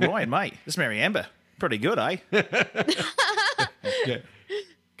 hi Ryan, mate. This is Meri Amber. Pretty good, eh? Yeah.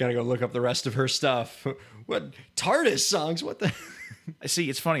 Gotta go look up the rest of her stuff. What TARDIS songs? What the? See,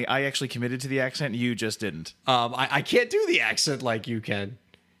 it's funny. I actually committed to the accent. You just didn't. I can't do the accent like you can.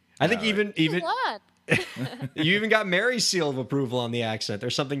 I think even What? you even got Mary's seal of approval on the accent.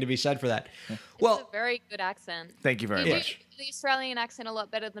 There's something to be said for that. Well, It's a very good accent. Thank you very You much. do the Australian accent a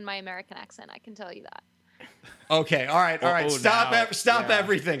lot better than my American accent, I can tell you that. okay, all right. Stop yeah.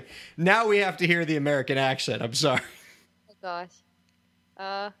 everything. Now we have to hear the American accent. I'm sorry. Oh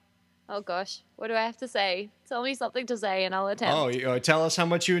gosh. Oh gosh. What do I have to say? Tell me something to say and I'll attempt. Oh, tell us how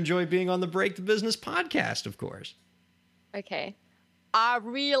much you enjoy being on the Break the Business podcast, of course. Okay. I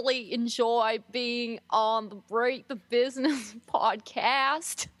really enjoy being on the Break the Business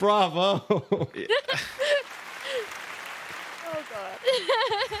podcast. Bravo. Oh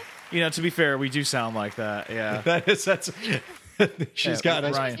god. You know, to be fair, we do sound like that. Yeah. that's she's got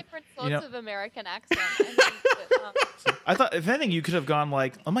us. Ryan, Different sorts you know- of American accent. I think that, I thought, if anything, you could have gone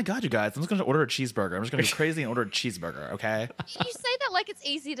like, oh my God, you guys, I'm just going to order a cheeseburger. I'm just going to go crazy and order a cheeseburger, okay? you say that like it's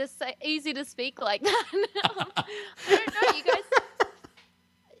easy to speak like that. I don't know, you guys.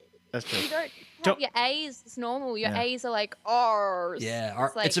 That's true. You don't Don't- have your A's. It's normal. Your Yeah. A's are like R's. Yeah,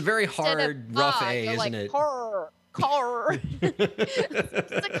 like, it's a very instead of hard, rough car, A, you're isn't like, it? Car.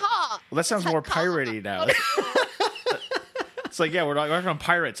 It's a car. Well, that sounds It's a more car. piratey now. It's like, yeah, we're working on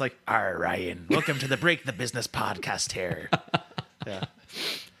pirates. Like, all right, Ryan, welcome to the Break the Business podcast here. Yeah.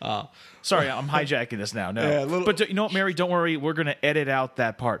 Sorry, I'm hijacking this now. No, Yeah, a little- but you know what, Mary? Don't worry. We're gonna edit out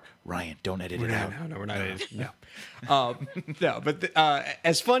that part. Ryan, don't edit it out. No, we're not. No. No, but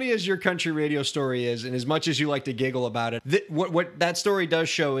as funny as your country radio story is, and as much as you like to giggle about it, what that story does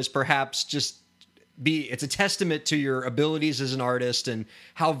show is perhaps just it's a testament to your abilities as an artist and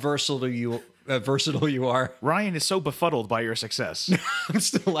how versatile you are. Ryan is so befuddled by your success. I'm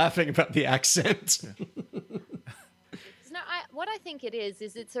still laughing about the accent. No, what I think it is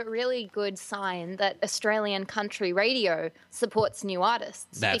it's a really good sign that Australian country radio supports new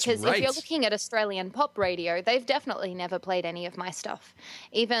artists. That's because right. if you're looking at Australian pop radio, they've definitely never played any of my stuff.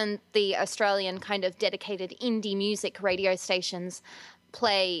 Even the Australian kind of dedicated indie music radio stations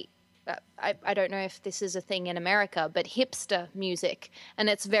play. I don't know if this is a thing in America, but hipster music, and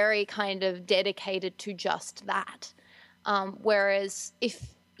it's very kind of dedicated to just that. Whereas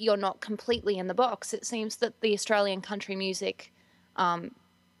if you're not completely in the box, it seems that the Australian country music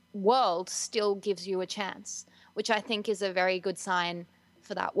world still gives you a chance, which I think is a very good sign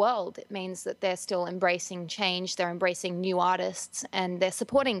for that world. It means that they're still embracing change, they're embracing new artists, and they're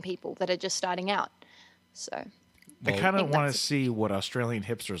supporting people that are just starting out. So I kind of want to that's- see what Australian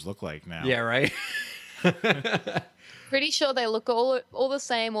hipsters look like now. Yeah, right. pretty sure they look all the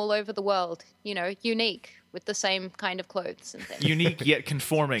same all over the world, you know, unique with the same kind of clothes and things. Unique yet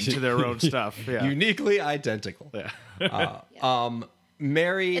conforming to their own stuff. Yeah. Uniquely identical. Yeah.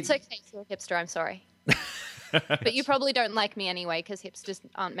 Mary. It's okay if you're a hipster, I'm sorry. But you probably don't like me anyway, because hipsters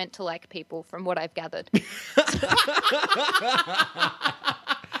aren't meant to like people, from what I've gathered.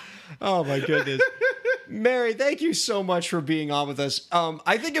 Oh my goodness. Meri, thank you so much for being on with us.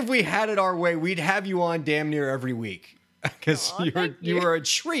 I think if we had it our way, we'd have you on damn near every week because you are a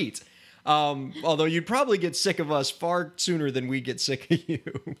treat. Although you'd probably get sick of us far sooner than we get sick of you.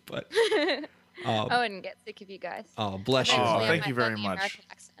 But I wouldn't get sick of you guys. oh, bless you. Eventually, I thank might you very learn the much. American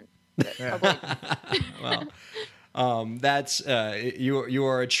accent, but probably not. That's you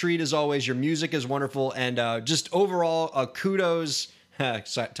are a treat as always. Your music is wonderful, and just overall, kudos.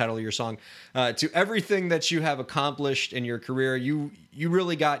 Title of your song to everything that you have accomplished in your career. You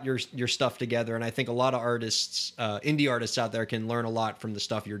really got your stuff together, and I think a lot of artists, indie artists out there, can learn a lot from the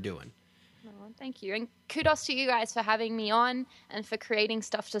stuff you're doing. Oh, thank you, and kudos to you guys for having me on and for creating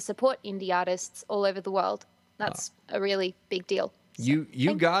stuff to support indie artists all over the world. That's a really big deal. So,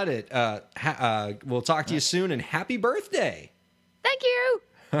 You got it. We'll talk to you soon, and happy birthday. Thank you.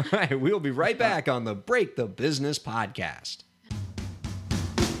 All right, we'll be right back on the Break the Business podcast.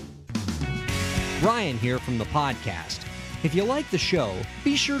 Ryan here from the podcast. If you like the show,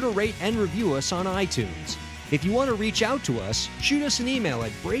 be sure to rate and review us on iTunes. If you want to reach out to us, shoot us an email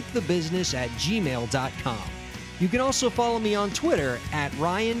at breakthebusiness@gmail.com. You can also follow me on Twitter at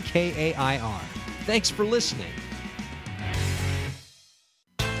RyanKAIR. Thanks for listening.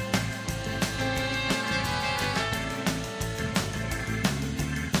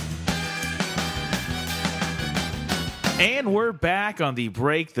 And we're back on the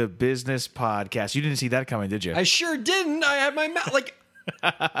Break the Business podcast. You didn't see that coming, did you? I sure didn't. I had my mouth like.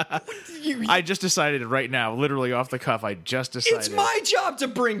 I just decided right now, literally off the cuff. I just decided It's my job to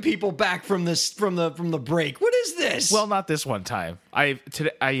bring people back from the break. What is this? Well, not this one time. I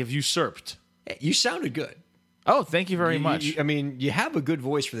have usurped. You sounded good. Oh, thank you very much. I mean, you have a good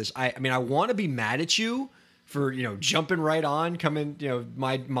voice for this. I mean, I want to be mad at you for jumping right on, coming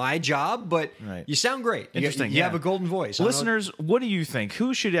my job, but Right. you sound great. Interesting. You have a golden voice. Listeners, what do you think?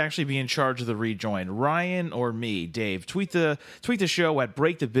 Who should actually be in charge of the rejoin, Ryan or me, Dave? Tweet the show at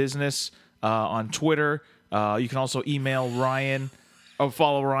Break the Business on Twitter. You can also email Ryan.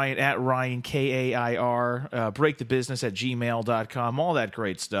 Follow Ryan at RyanKAIR. breakthebusiness@gmail.com. All that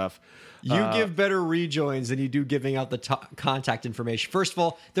great stuff. You give better rejoins than you do giving out the contact information. First of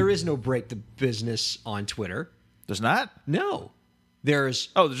all, there is no Break the Business on Twitter. There's not? No. There's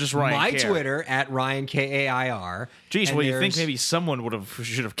there's just Ryan my Care. Twitter at RyanKAIR. Geez, and well, you think there's- maybe someone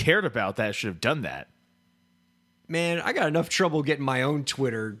should have cared about that, should have done that. Man, I got enough trouble getting my own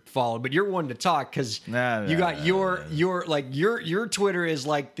Twitter followed, but you're one to talk because Nah, you got your Twitter is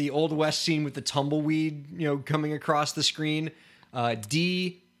like the Old West scene with the tumbleweed, coming across the screen.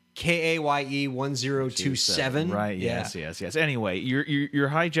 DKAYE1027. Right, yes. Anyway, you're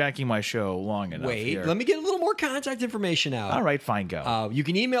hijacking my show long enough. Wait, here. let me get a little more contact information out. All right, fine, go. You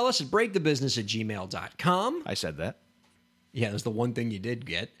can email us at breakthebusiness@gmail.com. I said that. Yeah, that's the one thing you did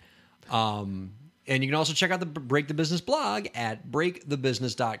get. And you can also check out the Break the Business blog at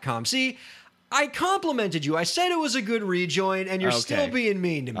breakthebusiness.com. See, I complimented you. I said it was a good rejoin, and you're still being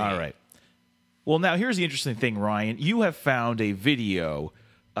mean to me. All right. Well, now here's the interesting thing, Ryan. You have found a video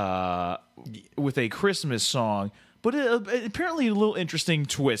with a Christmas song, but apparently a little interesting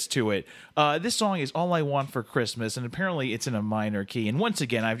twist to it. This song is All I Want for Christmas, and apparently it's in a minor key. And once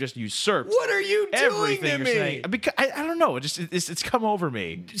again, I've just usurped What are you doing everything to you're me? saying. Because, I don't know. It's come over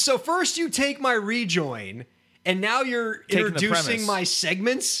me. So first you take my rejoin, and now you're Taking the introducing premise. my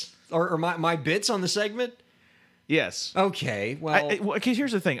segments or my bits on the segment? Yes. Okay, well... Okay,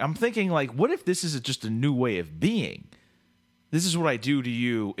 here's the thing. I'm thinking, like, what if this is just a new way of being? This is what I do to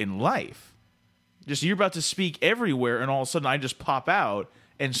you in life. Just you're about to speak everywhere, and all of a sudden I just pop out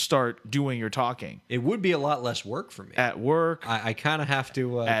and start doing your talking. it would be a lot less work for me. At work, I kind of have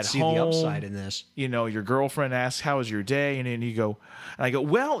to at see home, the upside in this. your girlfriend asks, "How was your day?" And then you go, and I go,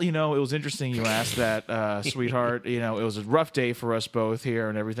 "Well, it was interesting you asked that, sweetheart. It was a rough day for us both here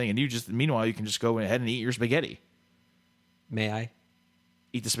and everything." And meanwhile, you can just go ahead and eat your spaghetti. May I?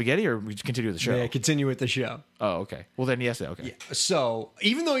 Eat the spaghetti, or we continue with the show? May I continue with the show? Oh, okay. Well, then yes. Okay. So,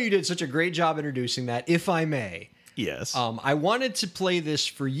 even though you did such a great job introducing that, if I may, Yes. I wanted to play this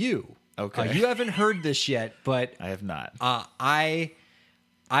for you. Okay. You haven't heard this yet, but I have not. I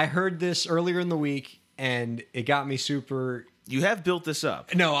heard this earlier in the week, and it got me super... You have built this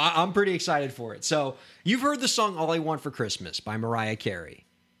up. No, I'm pretty excited for it. So, you've heard the song All I Want for Christmas by Mariah Carey.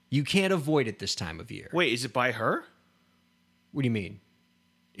 You can't avoid it this time of year. Wait, is it by her? What do you mean?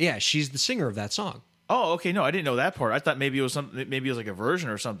 Yeah, she's the singer of that song. Oh, okay. No, I didn't know that part. I thought maybe it was something. Maybe it was like a version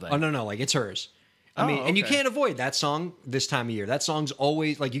or something. Oh, no, like it's hers. I mean, and you okay. can't avoid that song this time of year. That song's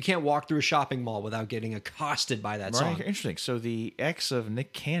always like you can't walk through a shopping mall without getting accosted by that Mariah, song. interesting. So the ex of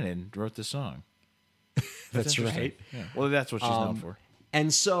Nick Cannon wrote the song. That's interesting. right. Yeah. Well, that's what she's known for.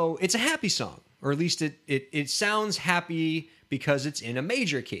 And so it's a happy song, or at least it sounds happy because it's in a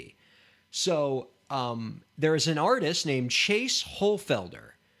major key. So there is an artist named Chase Holfelder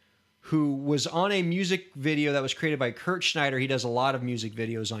who was on a music video that was created by Kurt Schneider. He does a lot of music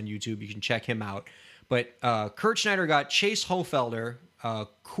videos on YouTube. You can check him out. But Kurt Schneider got Chase Holfelder,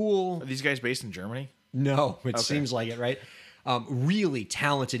 cool. Are these guys based in Germany? No, it seems like it, right? Really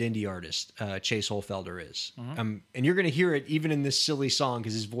talented indie artist, Chase Holfelder is. And you're going to hear it even in this silly song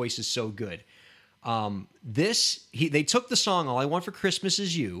because his voice is so good. They took the song All I Want for Christmas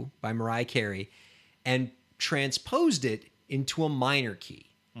Is You by Mariah Carey and transposed it into a minor key.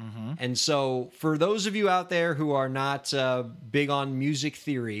 And so for those of you out there who are not big on music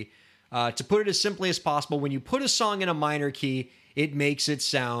theory, to put it as simply as possible, when you put a song in a minor key, it makes it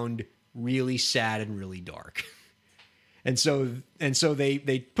sound really sad and really dark. And so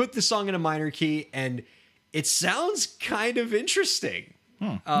they put the song in a minor key, and it sounds kind of interesting.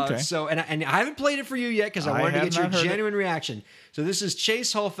 Okay. So and I haven't played it for you yet because I wanted to have get your not heard it. genuine reaction. So this is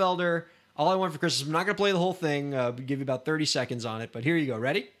Chase Holfelder, All I Want for Christmas. I'm not going to play the whole thing. Give you about 30 seconds on it, but here you go.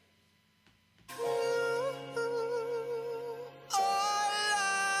 Ready? All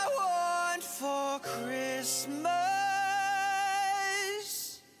I want for Christmas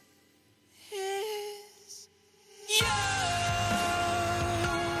is you.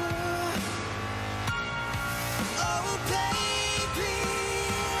 Oh, baby,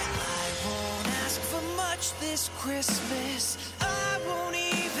 I won't ask for much this Christmas. I won't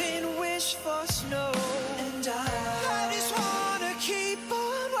even wish for snow. And I just wanna keep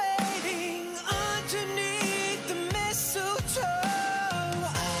on waiting underneath the mistletoe.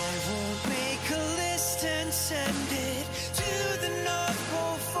 I won't make a list and send it to the North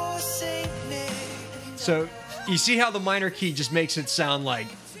Pole for Saint Nick. So you see how the minor key just makes it sound like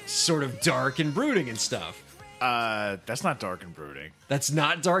sort of dark and brooding and stuff. That's not dark and brooding. That's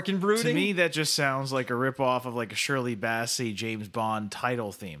not dark and brooding? To me, that just sounds like a ripoff of like a Shirley Bassey James Bond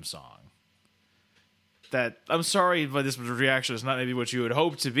title theme song. That I'm sorry, but this reaction is not maybe what you would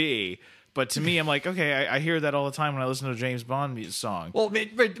hope to be. But to me, I'm like, okay, I hear that all the time when I listen to a James Bond song. Well, but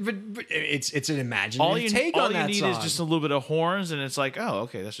it's an imaginative take on that all you need song. is just a little bit of horns, and it's like, oh,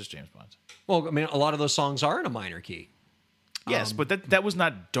 okay, that's just James Bond. Well, I mean, a lot of those songs are in a minor key. Yes, but that was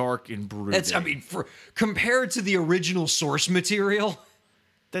not dark and brooding. That's, I mean, compared to the original source material,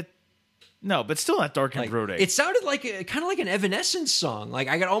 no, but still not dark and like, brooding. it sounded like kind of like an Evanescence song. Like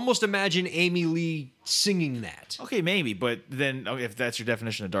I could almost imagine Amy Lee singing that. okay, maybe, but then if that's your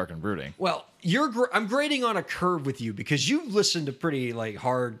definition of dark and brooding, Well, I'm grading on a curve with you because you've listened to pretty like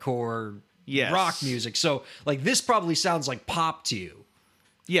hardcore Yes. rock music. So like this probably sounds like pop to you.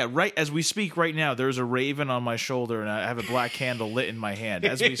 yeah, right. As we speak right now, there's a raven on my shoulder, and I have a black candle lit in my hand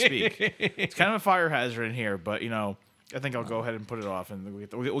as we speak. It's kind of a fire hazard in here, but I think I'll go ahead and put it off, and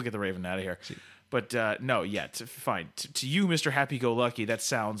we'll get the raven out of here. But no, fine. To you, Mr. Happy-Go-Lucky, that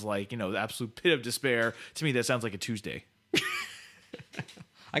sounds like the absolute pit of despair. To me, that sounds like a Tuesday.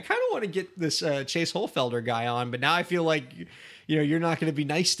 I kind of want to get this Chase Holfelder guy on, but now I feel like you're not going to be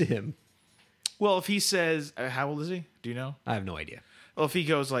nice to him. Well, if he says, how old is he? Do you know? I have no idea. Well, if he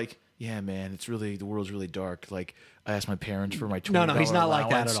goes like, yeah, man, the world's really dark. Like, I asked my parents for my $20 No, he's not like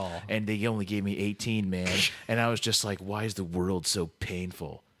that allowance, at all. and they only gave me 18, man. And I was just like, why is the world so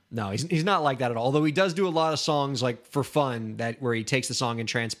painful? No, he's not like that at all. Although he does do a lot of songs like for fun where he takes the song and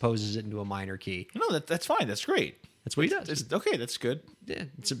transposes it into a minor key. No, that's fine. That's great. That's what he does. Okay, that's good. Yeah,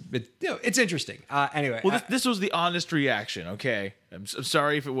 it's interesting. Anyway, Well, this was the honest reaction. Okay, I'm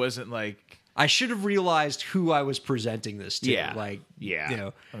sorry if it wasn't like. I should have realized who I was presenting this to. Yeah, like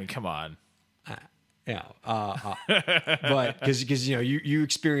I mean, come on. But because you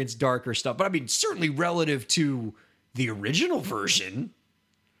experience darker stuff, but I mean certainly relative to the original version.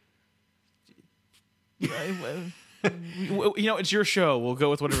 It's your show. We'll go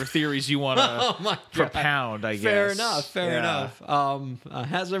with whatever theories you want to propound. I guess. Fair enough.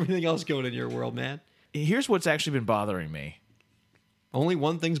 How's everything else going in your world, man? Here's what's actually been bothering me. Only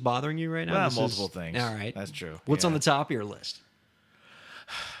one thing's bothering you right now? Well, multiple things. All right. That's true. What's Yeah. on the top of your list?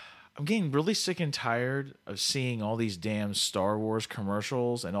 I'm getting really sick and tired of seeing all these damn Star Wars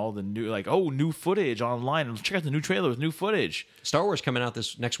commercials and all the new footage online. Check out the new trailer with new footage. Star Wars coming out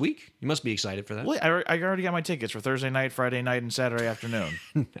this next week. You must be excited for that. Well, I already got my tickets for Thursday night, Friday night, and Saturday afternoon.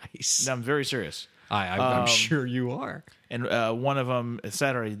 Nice. I'm very serious. I'm sure you are. And one of them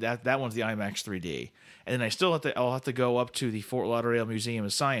Saturday. That one's the IMAX 3D. And then I'll have to go up to the Fort Lauderdale Museum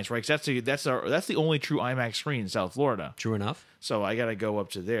of Science, right? 'Cause that's the only true IMAX screen in South Florida. True enough. So I got to go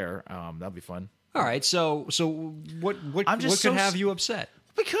up to there. That'll be fun. All right. So what could have you upset?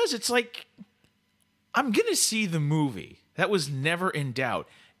 Because it's like, I'm going to see the movie. That was never in doubt.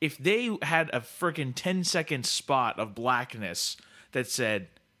 If they had a freaking 10-second spot of blackness that said,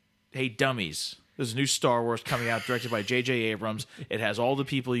 hey, dummies, there's a new Star Wars coming out directed by J.J. Abrams. It has all the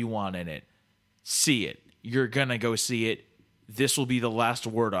people you want in it. See it. You're going to go see it. This will be the last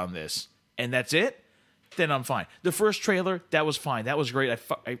word on this. And that's it? Then I'm fine. The first trailer, that was fine. That was great.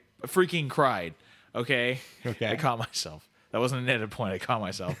 I freaking cried. Okay? I caught myself. That wasn't an edit point. I caught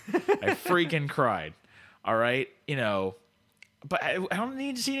myself. I freaking cried. All right? But I don't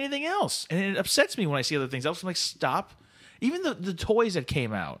need to see anything else. And it upsets me when I see other things else. I'm like, stop. Even the toys that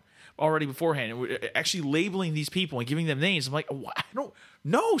came out already beforehand, and actually labeling these people and giving them names. I'm like,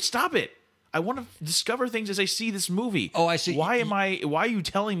 no, stop it. I want to discover things as I see this movie. Oh, I see. Why are you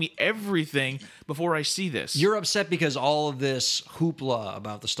telling me everything before I see this? You're upset because all of this hoopla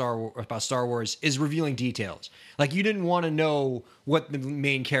about Star Wars is revealing details. Like, you didn't want to know what the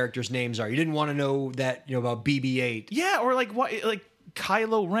main characters' names are. You didn't want to know that, about BB-8. Yeah, or like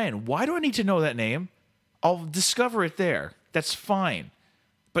Kylo Ren. Why do I need to know that name? I'll discover it there. That's fine.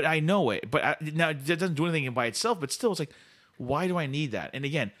 But I know it. But now it doesn't do anything by itself. But still, it's like, why do I need that? And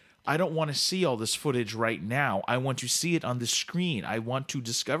again, I don't want to see all this footage right now. I want to see it on the screen. I want to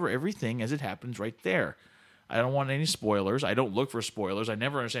discover everything as it happens right there. I don't want any spoilers. I don't look for spoilers. I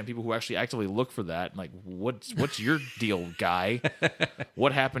never understand people who actually actively look for that. Like, what's your deal, guy?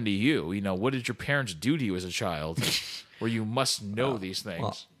 What happened to you? What did your parents do to you as a child where you must know these things?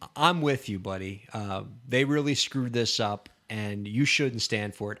 Well, I'm with you, buddy. They really screwed this up, and you shouldn't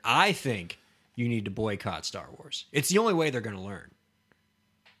stand for it. I think you need to boycott Star Wars. It's the only way they're going to learn.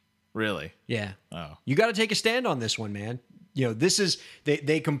 Really? Yeah. Oh. You got to take a stand on this one, man. This is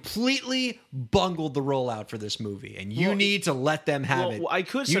they completely bungled the rollout for this movie, and you need to let them have it. I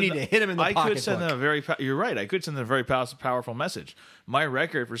could. You need to hit them in the pocketbook. I could send them you're right. I could send them a very powerful message. My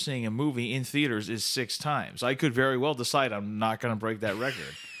record for seeing a movie in theaters is 6 times. I could very well decide I'm not going to break that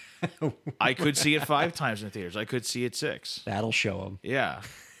record. I could see it 5 times in theaters. I could see it 6. That'll show them. Yeah.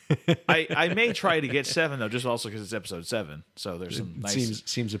 I may try to get 7 though, just also because it's episode 7. So there's some nice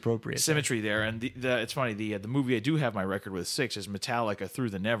seems appropriate symmetry there. And it's funny. The movie I do have my record with 6 is Metallica Through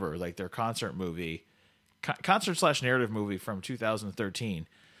the Never, like their concert movie, concert/narrative movie from 2013.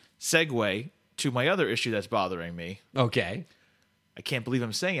 Segue to my other issue that's bothering me. Okay. I can't believe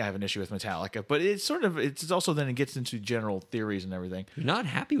I'm saying I have an issue with Metallica, but it's also then it gets into general theories and everything. You're not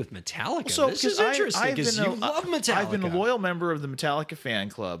happy with Metallica? So, this is interesting because you love Metallica. I've been a loyal member of the Metallica fan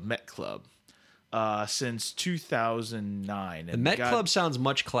club, Met Club, since 2009. The Met Club sounds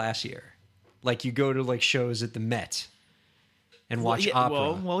much classier. Like you go to shows at the Met and watch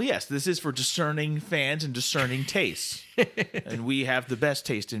opera. Well, yes, this is for discerning fans and discerning tastes, and we have the best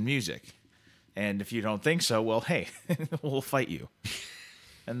taste in music. And if you don't think so, well, hey, we'll fight you.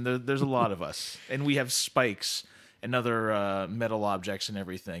 And there's a lot of us. And we have spikes and other metal objects and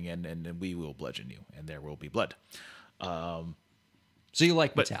everything, and we will bludgeon you, and there will be blood. So you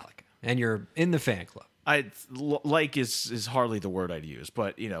like Metallica, and you're in the fan club. Like is hardly the word I'd use,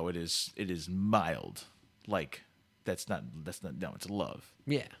 but it is mild. Like that's not no, it's love.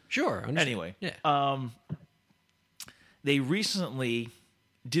 Yeah, sure. Anyway, yeah. They recently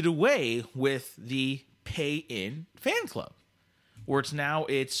did away with the pay-in fan club, where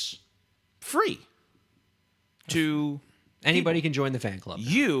it's free to anybody people. can join the fan club.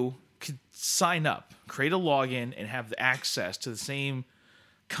 You could sign up, create a login, and have the access to the same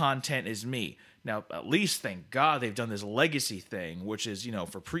content as me. Now, at least, thank God, they've done this legacy thing, which is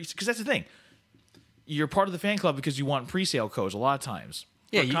for because that's the thing. You're part of the fan club because you want pre-sale codes a lot of times.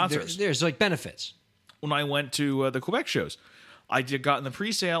 Yeah, concerts. There's benefits. When I went to the Quebec shows, I got in the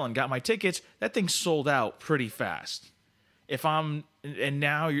pre-sale and got my tickets. That thing sold out pretty fast. Now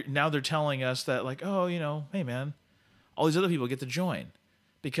they're telling us that hey man, all these other people get to join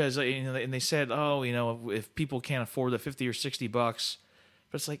because and they said if people can't afford the $50 or $60,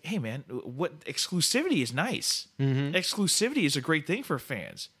 but it's like, hey man, what exclusivity is nice. Mm-hmm. Exclusivity is a great thing for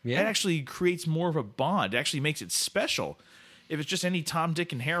fans. Yeah. It actually creates more of a bond. It actually makes it special. If it's just any Tom,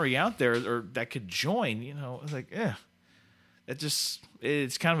 Dick, and Harry out there or that could join, it's like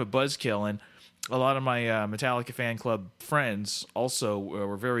it's kind of a buzzkill. And a lot of my Metallica fan club friends also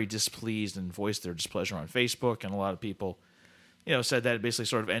were very displeased and voiced their displeasure on Facebook, and a lot of people said that it basically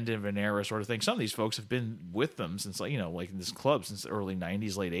sort of ended of an era sort of thing. Some of these folks have been with them since, like in this club since the early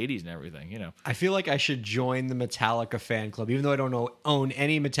 90s, late 80s and everything, I feel like I should join the Metallica fan club, even though I don't own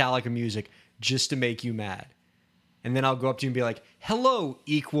any Metallica music, just to make you mad. And then I'll go up to you and be like, hello,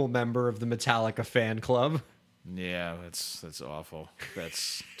 equal member of the Metallica fan club. Yeah, that's awful.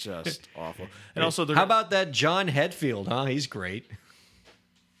 That's just awful. And also, how about that John Hetfield, huh? He's great.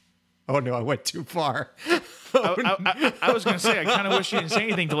 Oh, no, I went too far. I was going to say, I kind of wish you didn't say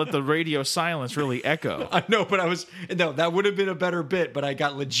anything to let the radio silence really echo. I know, but that would have been a better bit, but I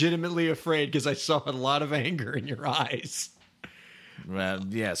got legitimately afraid because I saw a lot of anger in your eyes.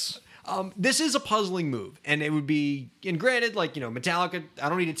 Yes. This is a puzzling move, and it would be, and granted, Metallica, I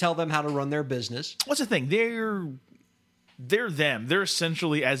don't need to tell them how to run their business. What's the thing? They're them. They're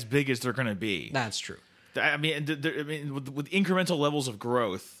essentially as big as they're going to be. That's true. I mean, with incremental levels of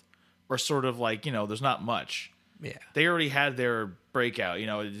growth, or sort of like, there's not much. Yeah. They already had their breakout.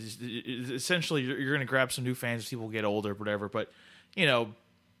 Essentially, you're going to grab some new fans as people get older, whatever. But,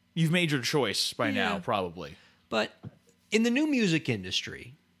 you've made your choice by now, probably. But in the new music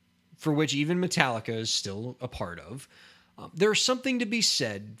industry, for which even Metallica is still a part of, there's something to be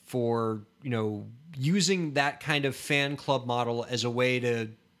said for, using that kind of fan club model as a way to,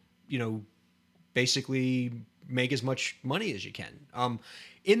 basically make as much money as you can.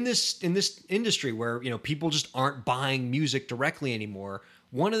 In this industry where, people just aren't buying music directly anymore,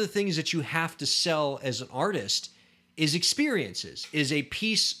 one of the things that you have to sell as an artist is experiences, is a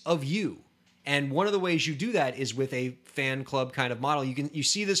piece of you. And one of the ways you do that is with a fan club kind of model. You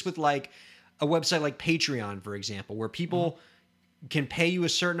see this with like a website like Patreon, for example, where people can pay you a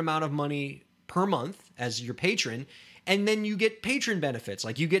certain amount of money per month as your patron, and then you get patron benefits.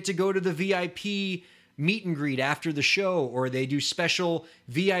 Like you get to go to the VIP meet and greet after the show, or they do special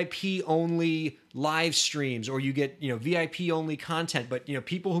VIP only live streams, or you get, VIP only content, but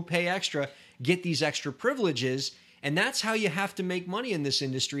people who pay extra get these extra privileges. And that's how you have to make money in this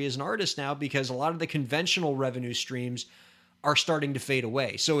industry as an artist now, because a lot of the conventional revenue streams are starting to fade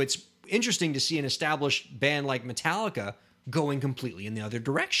away. So it's interesting to see an established band like Metallica going completely in the other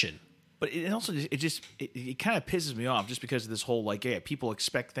direction. But it kind of pisses me off just because of this whole, people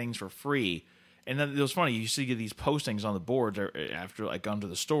expect things for free. And then it was funny, you see these postings on the boards after, onto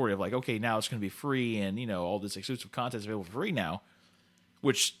the story of okay, now it's going to be free, and, all this exclusive content is available for free now,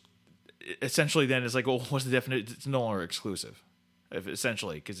 which essentially then is well, what's the definition? It's no longer exclusive,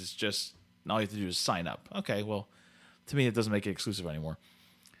 essentially, because it's just, all you have to do is sign up. Okay, well, to me, it doesn't make it exclusive anymore.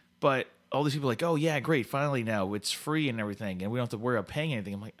 But all these people are oh, yeah, great, finally now it's free and everything, and we don't have to worry about paying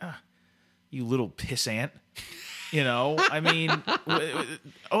anything. I'm you little pissant. I mean,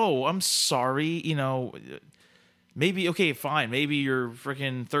 I'm sorry, maybe, okay, fine. Maybe you're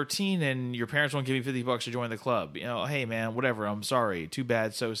freaking 13 and your parents won't give you $50 to join the club. Hey, man, whatever. I'm sorry. Too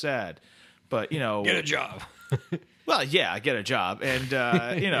bad, so sad. But, get a job. Well, yeah, get a job. And,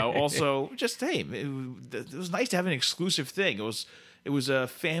 also just, hey, it was nice to have an exclusive thing. It was a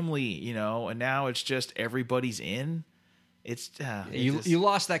family, and now it's just everybody's in. It's you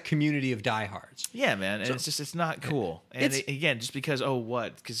lost that community of diehards. Yeah, man, and it's not cool. And again, just because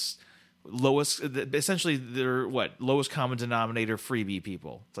because essentially they're lowest common denominator freebie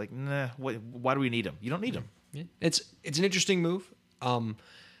people. It's nah, why do we need them? You don't need them. Yeah. It's an interesting move.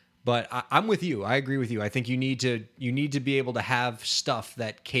 But I'm with you. I agree with you. I think you need to be able to have stuff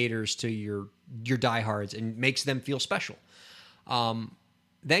that caters to your diehards and makes them feel special.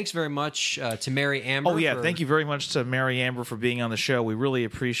 Thanks very much to Meri Amber. Oh, yeah. Thank you very much to Meri Amber for being on the show. We really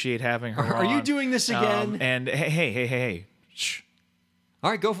appreciate having her on. Are you doing this again? And hey. Shh.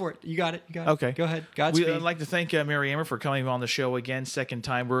 All right, go for it. You got it. Okay. Go ahead. Godspeed. We'd like to thank Meri Amber for coming on the show again, second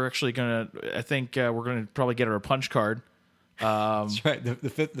time. We're actually going to, we're going to probably get her a punch card. That's right. The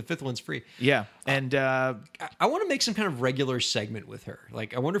fifth one's free. Yeah. And I want to make some kind of regular segment with her.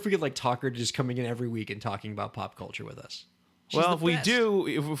 I wonder if we could talk her to just coming in every week and talking about pop culture with us. Well, if we do,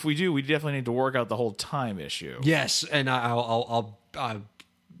 we definitely need to work out the whole time issue. Yes, and I'll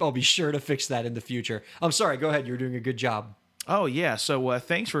be sure to fix that in the future. I'm sorry. Go ahead. You're doing a good job. Oh, yeah. So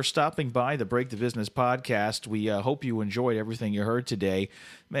thanks for stopping by the Break the Business podcast. We hope you enjoyed everything you heard today.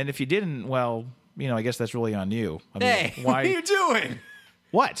 And if you didn't, well, I guess that's really on you. Hey, what are you doing?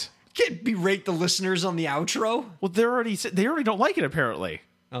 What? Can't berate the listeners on the outro. Well, they already don't like it, apparently.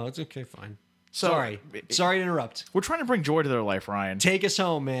 Oh, it's okay. Fine. So, sorry to interrupt. We're trying to bring joy to their life, Ryan. Take us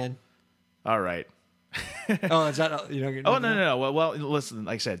home, man. All right. Oh, is that Oh, no. Well, listen,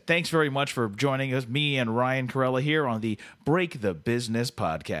 like I said, thanks very much for joining us, me and Ryan Carella here on the Break the Business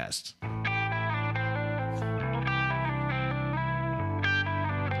podcast.